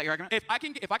 Is that your argument? If I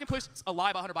can push a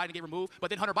lie about Hunter Biden and get removed, but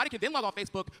then Hunter Biden can then log on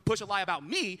Facebook, push a lie about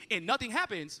me, and nothing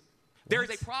happens, there is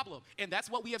a problem, and that's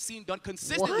what we have seen done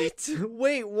consistently. What?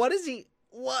 Wait, what is he?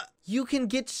 What? You can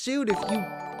get sued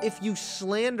if you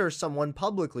slander someone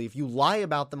publicly, if you lie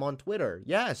about them on Twitter.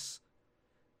 Yes,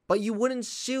 but you wouldn't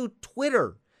sue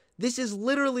Twitter. This is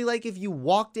literally like if you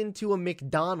walked into a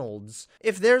McDonald's.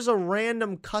 If there's a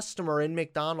random customer in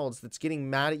McDonald's that's getting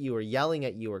mad at you or yelling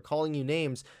at you or calling you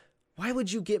names, why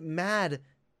would you get mad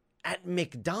at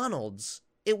McDonald's?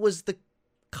 It was the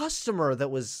customer that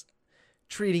was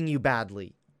treating you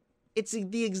badly. It's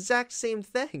the exact same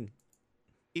thing.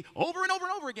 over and over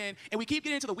and over again, and we keep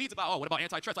getting into the weeds about, oh, what about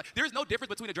antitrust? Like, there's no difference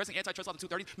between addressing antitrust laws in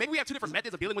 230s. Maybe we have two different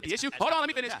methods of dealing with the issue. Hold on, let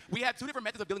me finish. We have two different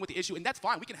methods of dealing with the issue, and that's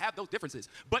fine. We can have those differences.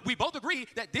 But we both agree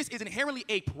that this is inherently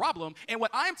a problem, and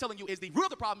what I am telling you is the root of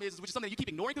the problem is, which is something that you keep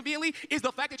ignoring conveniently, is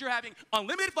the fact that you're having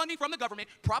unlimited funding from the government,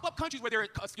 prop up countries where there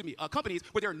are, companies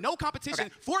where there are no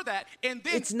competition for that, and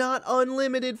then It's not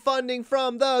unlimited funding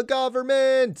from the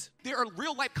government. there are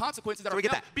real-life consequences that are we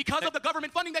get felt that. because of the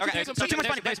government funding that you gave them. So too much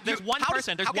money. there's one How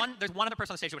person. does- There's one other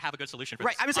person on the stage that would have a good solution for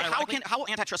Right. this. I would say, Unironically. how will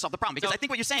antitrust solve the problem? Because So- I think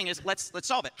what you're saying is let's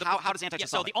solve it. How does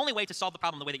antitrust So solve the it? only way to solve the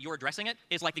problem the way that you're addressing it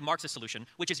is like the Marxist solution,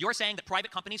 which is you're saying that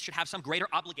private companies should have some greater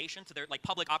obligation to their like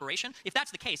public operation. If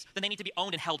that's the case, then they need to be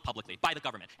owned and held publicly by the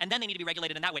government, and then they need to be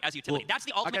regulated in that way as a utility. That's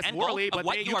the ultimate guess end goal morally, of but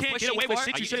what you you are can't get pushing away with for.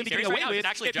 shit Are you shouldn't be serious getting right away now? Is with it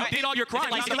actually a if you joke? did all your Is it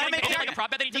crimes. like, So is it let me like, is it ask like a you-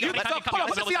 prop bet that you do? You- How many so, times hold on,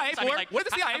 you what's the come CIA out with for? What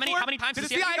is the CIA for? How many times Did does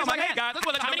the CIA come like, out? hey guys, let's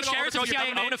go. How many shares does the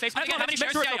CIA own of Facebook? How many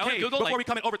shares does the CIA own of Google? Before we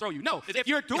come and overthrow you. No, if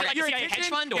you're doing like your a CIA hedge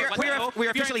intention, fund or what? We're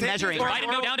officially measuring. Or Biden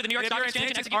go down to the New York Stock Exchange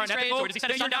and execute these trades, or does he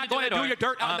send his then son you're down not to going to do do it? your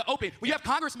dirt out in the open. When you have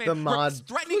congressmen The mod.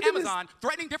 threatening Look at this. Amazon,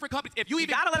 threatening different companies, if you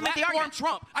even gotta let him make the platform argument.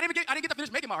 Trump, I didn't get to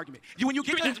finish making my argument. When you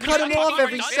get to Cut him off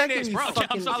every Finish, second, you bro. fucking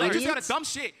I just got a idiots. dumb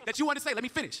shit that you want to say. Let me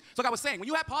finish. So like I was saying, when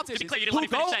you have politicians clear, you didn't who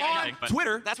let me go finish saying on anything, but-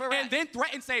 Twitter That's where we're and at. then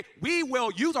threaten, say, we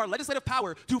will use our legislative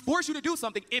power to force you to do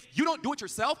something if you don't do it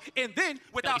yourself, and then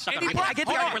without stuck on any a- I get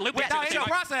the hold on, argument. We're looping without into any it.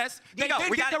 process, they Nico, then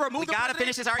we get to gotta- remove we the gotta president.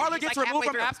 finish this argument. Parler He's gets like removed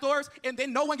from halfway app stores, and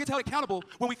then no one gets held accountable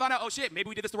when we find out, oh shit, maybe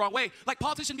we did this the wrong way. Like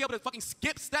politicians shouldn't be able to fucking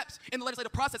skip steps in the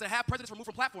legislative process and have presidents removed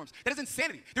from platforms. That is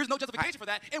insanity. There's no justification for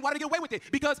that. And why do they get away with it?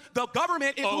 Because the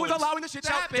government is who is allowing the shit to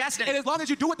So, happen. Destiny. And as long as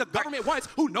you do what the government wants,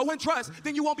 who no one trusts,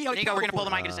 then you won't be held Nico, we're accountable gonna pull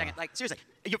the for mic in a second. Like seriously,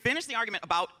 you finish the argument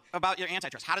about your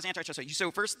antitrust. How does antitrust?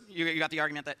 So first you got the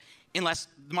argument that unless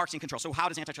the market's in control. So how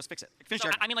does antitrust fix it? Finish So,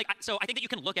 your I mean, so I think that you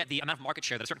can look at the amount of market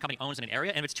share that a certain company owns in an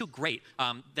area, and if it's too great,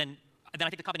 then I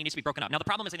think the company needs to be broken up. Now, the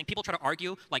problem is I think people try to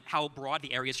argue like how broad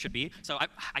the areas should be. So I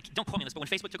don't quote me on this, but when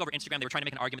Facebook took over Instagram, they were trying to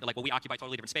make an argument that like, well, we occupy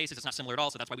totally different spaces. It's not similar at all,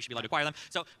 so that's why we should be allowed to acquire them.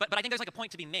 So, but I think there's like a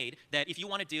point to be made that if you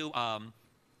want to do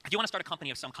if you want to start a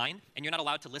company of some kind and you're not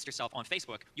allowed to list yourself on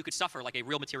Facebook, you could suffer like a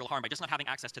real material harm by just not having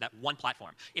access to that one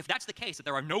platform. If that's the case, that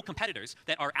there are no competitors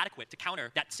that are adequate to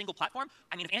counter that single platform,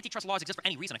 I mean, if antitrust laws exist for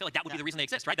any reason, I feel like that would be the reason they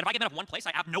exist, right? That if I get them at one place,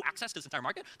 I have no access to this entire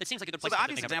market. That seems like a good So place the to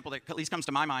obvious think of it. example that at least comes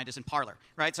to my mind is in Parler,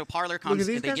 right? So Parler comes,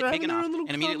 they these get guys are big having their enough, own little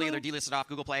and immediately convo. they're delisted off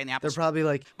Google Play and the Apple They're Store. probably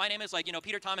like, My name is like,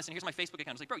 Peter Thomas, and here's my Facebook account.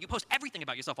 It's like, bro, you post everything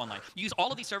about yourself online. You use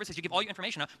all of these services, you give all your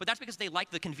information up, but that's because they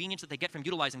like the convenience that they get from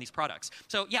utilizing these products.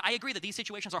 So yeah, I agree that these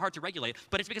situations are hard to regulate,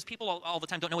 but it's because people all the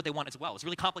time don't know what they want as well. It's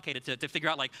really complicated to figure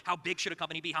out like how big should a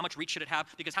company be, how much reach should it have,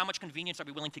 because how much convenience are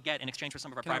we willing to get in exchange for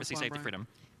some of our Can I privacy, respond, safety, Brian? freedom?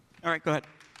 All right, go ahead.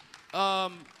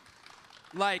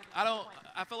 Like,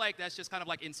 I feel like that's just kind of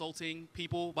like insulting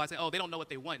people by saying, oh, they don't know what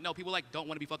they want. No, people like don't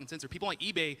want to be fucking censored. People on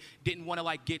eBay didn't want to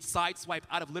like get sideswiped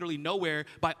out of literally nowhere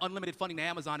by unlimited funding to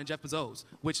Amazon and Jeff Bezos,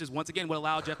 which is once again what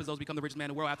allowed Jeff Bezos to become the richest man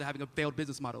in the world after having a failed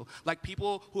business model. Like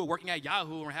people who are working at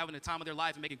Yahoo and having the time of their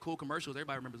life and making cool commercials.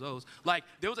 Everybody remembers those. Like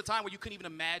there was a time where you couldn't even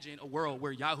imagine a world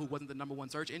where Yahoo wasn't the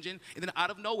 #1 search engine, and then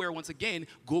out of nowhere, once again,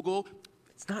 Google.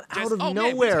 it's not Just- out of oh, man, we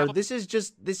just nowhere. have a-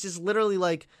 This is literally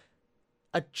like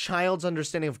a child's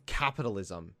understanding of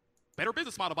capitalism. Better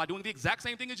business model by doing the exact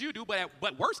same thing as you do, but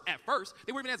worse at first.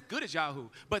 They weren't even as good as Yahoo.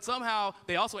 But somehow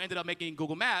they also ended up making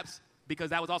Google Maps because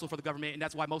that was also for the government, and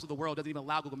that's why most of the world doesn't even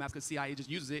allow Google Maps because CIA just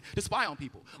uses it to spy on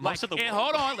people. Most of the and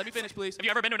world? hold on, let me finish, please. Have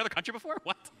you ever been to another country before?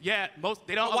 What? Yeah,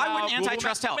 they don't. Why allow wouldn't Google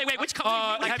antitrust Maps. help? Wait, which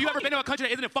country? Have you ever been to a country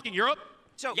that isn't in fucking Europe,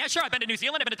 So Yeah, sure. I've been to New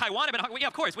Zealand. I've been to Taiwan. I've been to, yeah,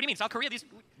 of course. What do you mean? South Korea? These.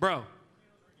 bro?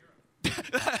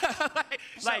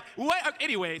 like what?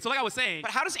 Anyway, so like I was saying, but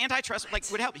how does antitrust like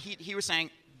would help? He was saying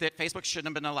that Facebook shouldn't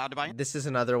have been allowed to buy it. This is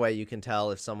another way you can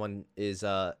tell if someone is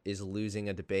losing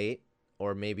a debate,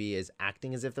 or maybe is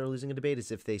acting as if they're losing a debate,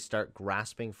 is if they start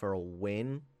grasping for a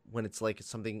win when it's like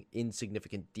something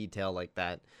insignificant detail like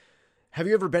that. Have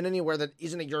you ever been anywhere that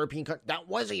isn't a European country? That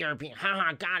was a European.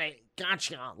 Haha, got it.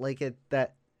 Gotcha. Like at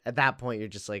that point, you're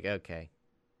just like, okay,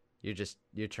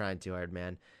 you're trying too hard,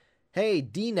 man. Hey,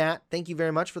 DNAT, thank you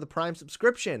very much for the Prime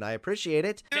subscription. I appreciate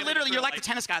it. You're like the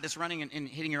tennis guy that's running and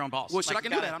hitting your own balls. well, shit, Like, I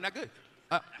can you do gotta- that. I'm not good.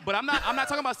 But I'm not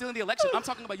talking about stealing the election. I'm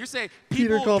talking about you're saying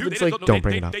Peter people Colvin's they like, don't "Don't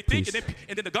bring it up, they think, please."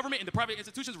 and then the government and the private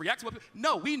institutions react to it.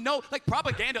 No, we know like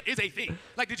propaganda is a thing.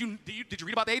 Like, did you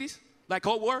read about the 80s? Like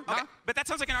Cold War? Okay, Nah? but that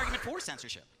sounds like an argument for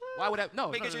censorship. Why would I? No,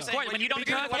 Because no, you're no, saying no. when you don't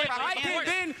because because- I can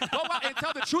then go out and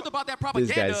tell the truth about that This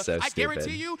propaganda. guy's so I guarantee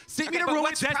stupid. you, send me Okay, to but Ruin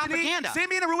what's Destiny. propaganda? Send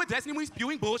me to Ruin Destiny when he's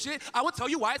spewing bullshit. I will tell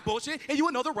you why it's bullshit, and you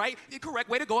will know the right and correct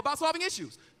way to go about solving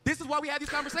issues. This is why we have these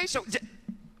conversations. So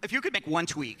if you could make one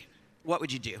tweak, what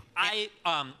would you do? I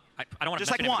don't want to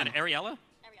Just like mention one. it. Ariella?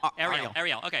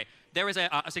 Ariel. Okay. There was a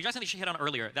suggestion that she hit on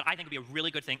earlier that I think would be a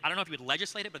really good thing. I don't know if you would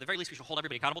legislate it, but at the very least we should hold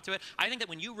everybody accountable to it. I think that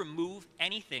when you remove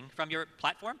anything from your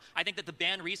platform, I think that the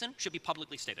ban reason should be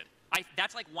publicly stated.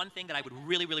 That's like one thing that I would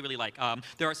really, really, really like.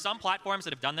 There are some platforms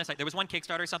that have done this. Like there was one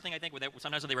Kickstarter or something, I think, where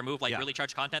sometimes when they remove like really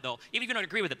charged content, they'll, even if you don't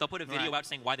agree with it, they'll put a video out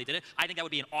saying why they did it. I think that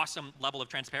would be an awesome level of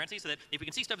transparency so that if we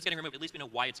can see stuff is getting removed, at least we know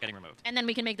why it's getting removed. And then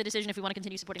we can make the decision if we want to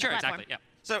continue supporting Sure, the platform. exactly,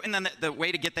 yeah. So, and then the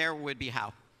way to get there would be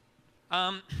how?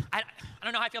 I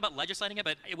don't know how I feel about legislating it,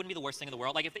 but it wouldn't be the worst thing in the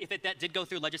world. Like, if that did go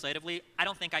through legislatively, I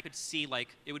don't think I could see,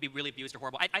 like, it would be really abused or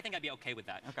horrible. I think I'd be okay with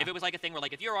that. Okay. If it was like a thing where,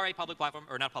 like, if you're already a public platform,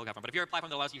 or not a public platform, but if you're a platform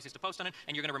that allows users to post on it,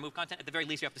 and you're going to remove content, at the very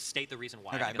least, you have to state the reason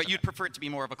why. Okay, but you'd prefer it to be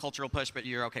more of a cultural push, but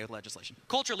you're okay with legislation.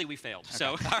 Culturally, we failed. Okay.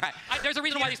 So, all right. There's a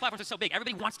reason why these platforms are so big.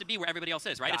 Everybody wants to be where everybody else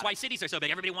is, right? It's why cities are so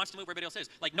big. Everybody wants to move where everybody else is.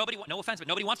 Like, no offense, but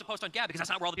nobody wants to post on Gab because that's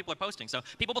not where all the people are posting. So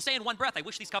people will say in one breath, I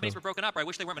wish these companies were broken up, or I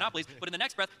wish they weren't monopolies. But in the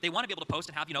next breath, they want to be able to post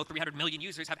and have, 300 million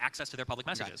users have access to their public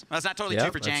messages. Well, that's not totally true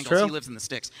for Jangles. true. He lives in the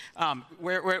sticks.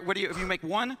 What do you, if you make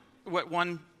one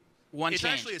It's change?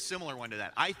 actually a similar one to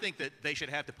that. I think that they should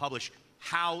have to publish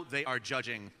how they are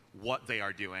judging what they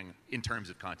are doing in terms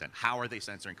of content. How are they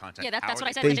censoring content? Yeah, that's what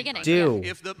I said They at the beginning. do.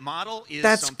 If the model is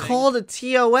That's something, called a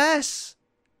TOS.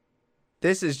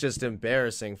 This is just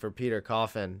embarrassing for Peter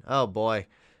Coffin. Oh boy.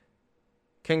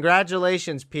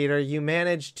 Congratulations, Peter. You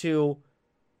managed to,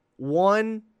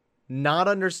 one, not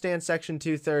understand Section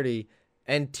 230,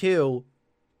 and two,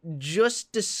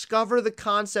 just discover the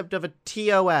concept of a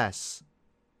TOS.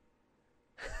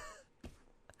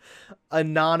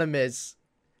 Anonymous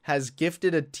has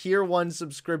gifted a tier 1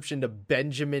 subscription to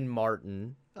Benjamin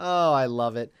Martin. Oh, I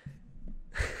love it.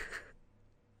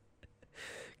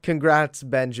 Congrats,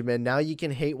 Benjamin. Now you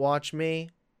can hate watch me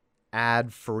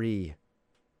ad free.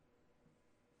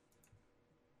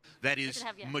 that is should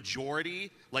have, yeah.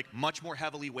 majority, like much more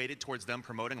heavily weighted towards them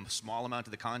promoting a small amount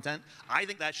of the content, I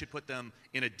think that should put them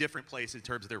in a different place in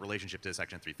terms of their relationship to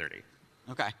Section 330.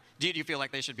 Okay. Do you feel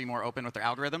like they should be more open with their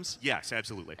algorithms? Yes,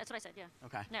 absolutely. That's what I said. Yeah.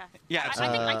 Okay. Yeah. Yeah,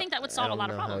 I think that would solve a don't lot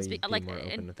of know how problems. you'd be Like, more open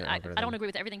and with their I algorithm. don't agree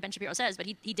with everything Ben Shapiro says, but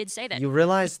he did say that. You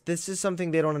realize this is something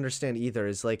they don't understand either,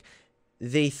 is like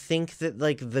they think that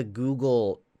like the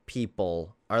Google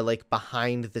people are like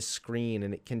behind the screen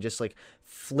and it can just like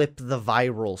flip the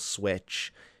viral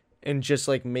switch and just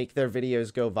like make their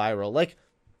videos go viral. Like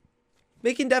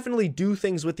they can definitely do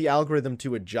things with the algorithm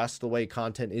to adjust the way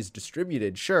content is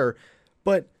distributed, sure,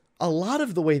 but a lot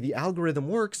of the way the algorithm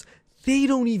works, they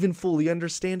don't even fully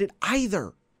understand it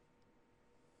either.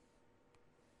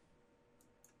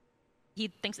 He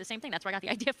thinks the same thing. That's where I got the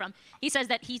idea from. He says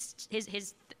that his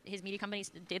media company,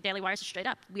 Daily Wire, is straight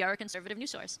up. We are a conservative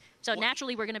news source. So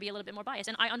naturally, we're going to be a little bit more biased.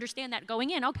 And I understand that going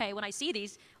in. Okay, when I see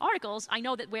these articles, I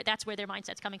know that that's where their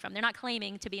mindset's coming from. They're not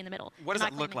claiming to be in the middle. What does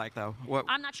They're that not look claiming- like, though? What,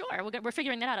 I'm not sure. We're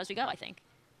figuring that out as we go, I think.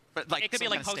 but like, It could be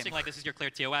some like kind of posting like this is your clear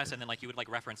TOS, and then like you would like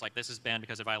reference like this is banned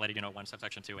because it violated one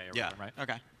subsection 2A or Yeah. whatever, right?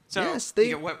 Okay. So Yes,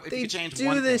 they- if they you could change do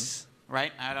one this. thing,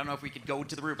 right? I don't know if we could go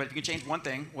to the root, but if you could change one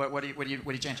thing, what do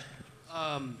you change?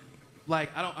 I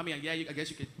guess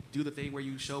you could do the thing where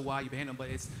you show why you ban them, but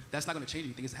that's not going to change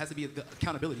anything. It has to be the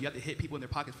accountability. You have to hit people in their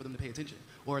pockets for them to pay attention,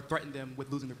 or threaten them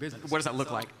with losing their business. What does that look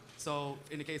like? So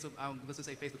in the case of, let's just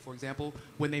say Facebook, for example,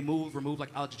 when they remove like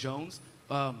Alex Jones,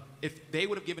 if they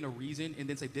would have given a reason and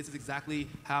then say, this is exactly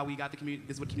how we got the community,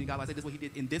 this is what the community got, this is what he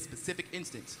did in this specific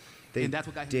instance, and that's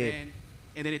what got him did. banned.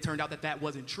 And then it turned out that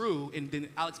wasn't true, and then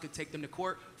Alex could take them to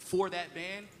court for that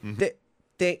ban.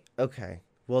 Okay.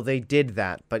 Well, they did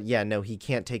that, but yeah, no, he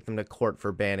can't take them to court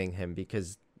for banning him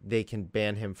because they can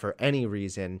ban him for any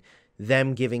reason.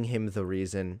 Them giving him the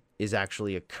reason is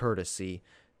actually a courtesy,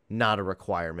 not a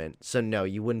requirement. So no,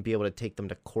 you wouldn't be able to take them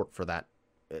to court for that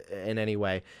in any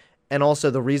way. And also,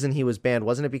 the reason he was banned,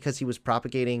 wasn't it because he was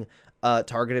propagating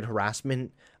targeted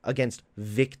harassment against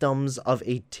victims of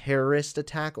a terrorist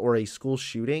attack or a school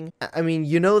shooting? I mean,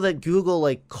 you know that Google,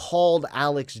 like, called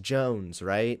Alex Jones,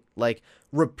 right? Like,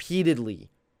 repeatedly.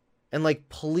 And, like,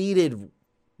 pleaded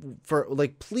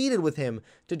with him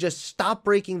to just stop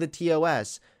breaking the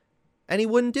TOS. And he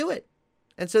wouldn't do it.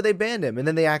 And so they banned him. And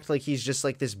then they act like he's just,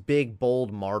 like, this big,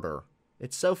 bold martyr.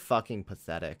 It's so fucking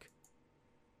pathetic.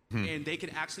 And they can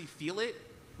actually feel it,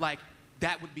 like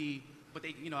that would be, but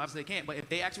they, obviously they can't. But if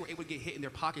they actually were able to get hit in their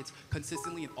pockets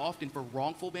consistently and often for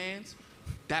wrongful bans,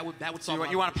 that would So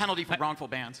solve. you want a penalty for wrongful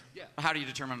bans? Yeah. How do you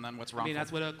determine then what's I wrongful? mean,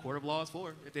 that's what a court of law is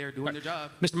for. If they're doing their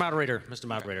job. Mr. Moderator.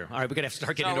 All right, we're gonna have to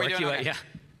start getting No, into our we're QA. doing Yeah.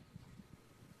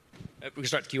 We can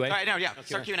start the QA. All right, no, yeah. Okay,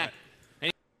 Start Q&A. all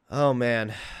right. Oh,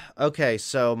 man. Okay,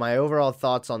 so my overall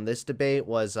thoughts on this debate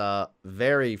was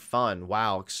very fun.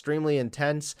 Wow, extremely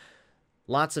intense.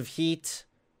 Lots of heat.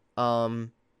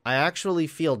 I actually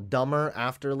feel dumber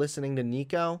after listening to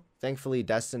Nico. Thankfully,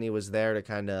 Destiny was there to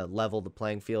kind of level the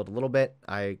playing field a little bit.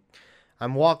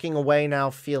 I'm walking away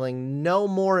now feeling no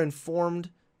more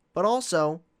informed, but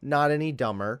also not any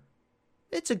dumber.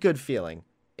 It's a good feeling.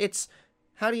 It's,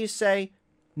 how do you say,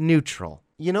 neutral.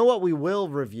 You know what we will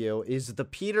review is the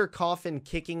Peter Coffin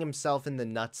kicking himself in the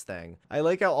nuts thing. I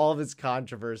like how all of his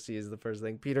controversy is the first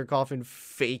thing. Peter Coffin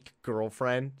fake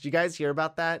girlfriend. Did you guys hear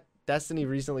about that? Destiny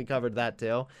recently covered that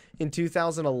too. In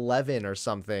 2011 or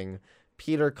something,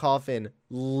 Peter Coffin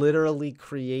literally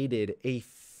created a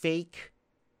fake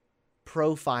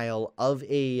profile of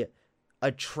a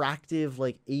attractive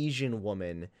like Asian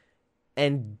woman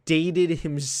and dated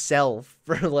himself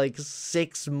for like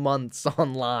 6 months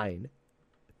online.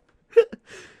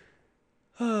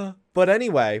 But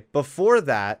anyway, before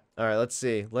that, all right, let's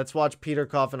see. Let's watch Peter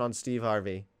Coffin on Steve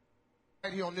Harvey.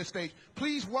 Right here on this stage,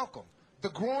 please welcome the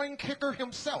groin kicker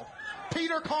himself,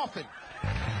 Peter Coffin.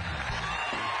 Pete,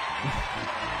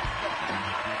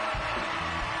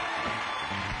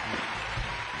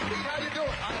 how you doing?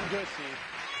 I'm good, Steve.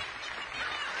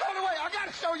 By the way, I got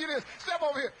to show you this. Step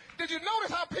over here. Did you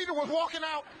notice how Peter was walking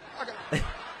out?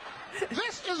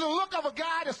 This is the look of a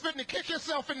guy that's fitting to kick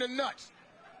himself in the nuts.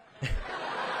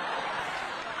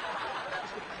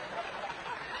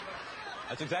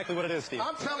 That's exactly what it is, Steve.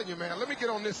 I'm telling you, man. Let me get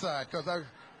on this side, because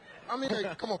I mean, hey,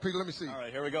 come on, Peter, let me see. All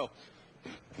right, here we go.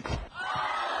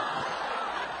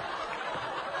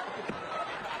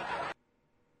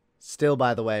 Still,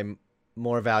 by the way,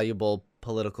 more valuable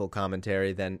political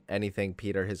commentary than anything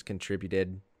Peter has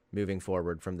contributed moving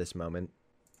forward from this moment.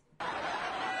 I'm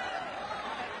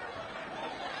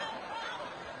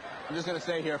just going to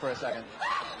stay here for a second.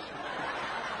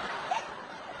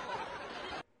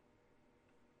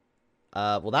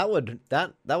 Well, that would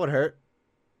hurt.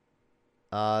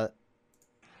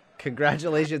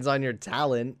 Congratulations on your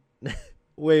talent.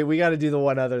 Wait, we got to do the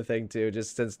one other thing too,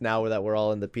 just since now that we're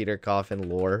all in the Peter Coffin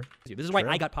lore. This is why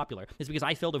I got popular. This is because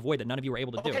I filled a void that none of you were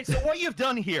able to do. Okay, so what you've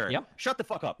done here, Yep. Shut the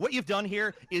fuck up. What you've done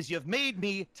here is you've made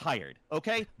me tired,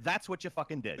 okay? That's what you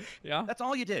fucking did. Yeah? That's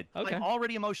all you did. Okay. I'm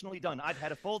already emotionally done. I've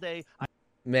had a full day.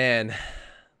 Man,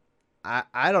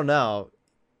 I don't know.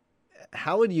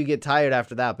 How would you get tired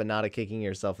after that, but not of kicking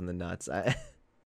yourself in the nuts?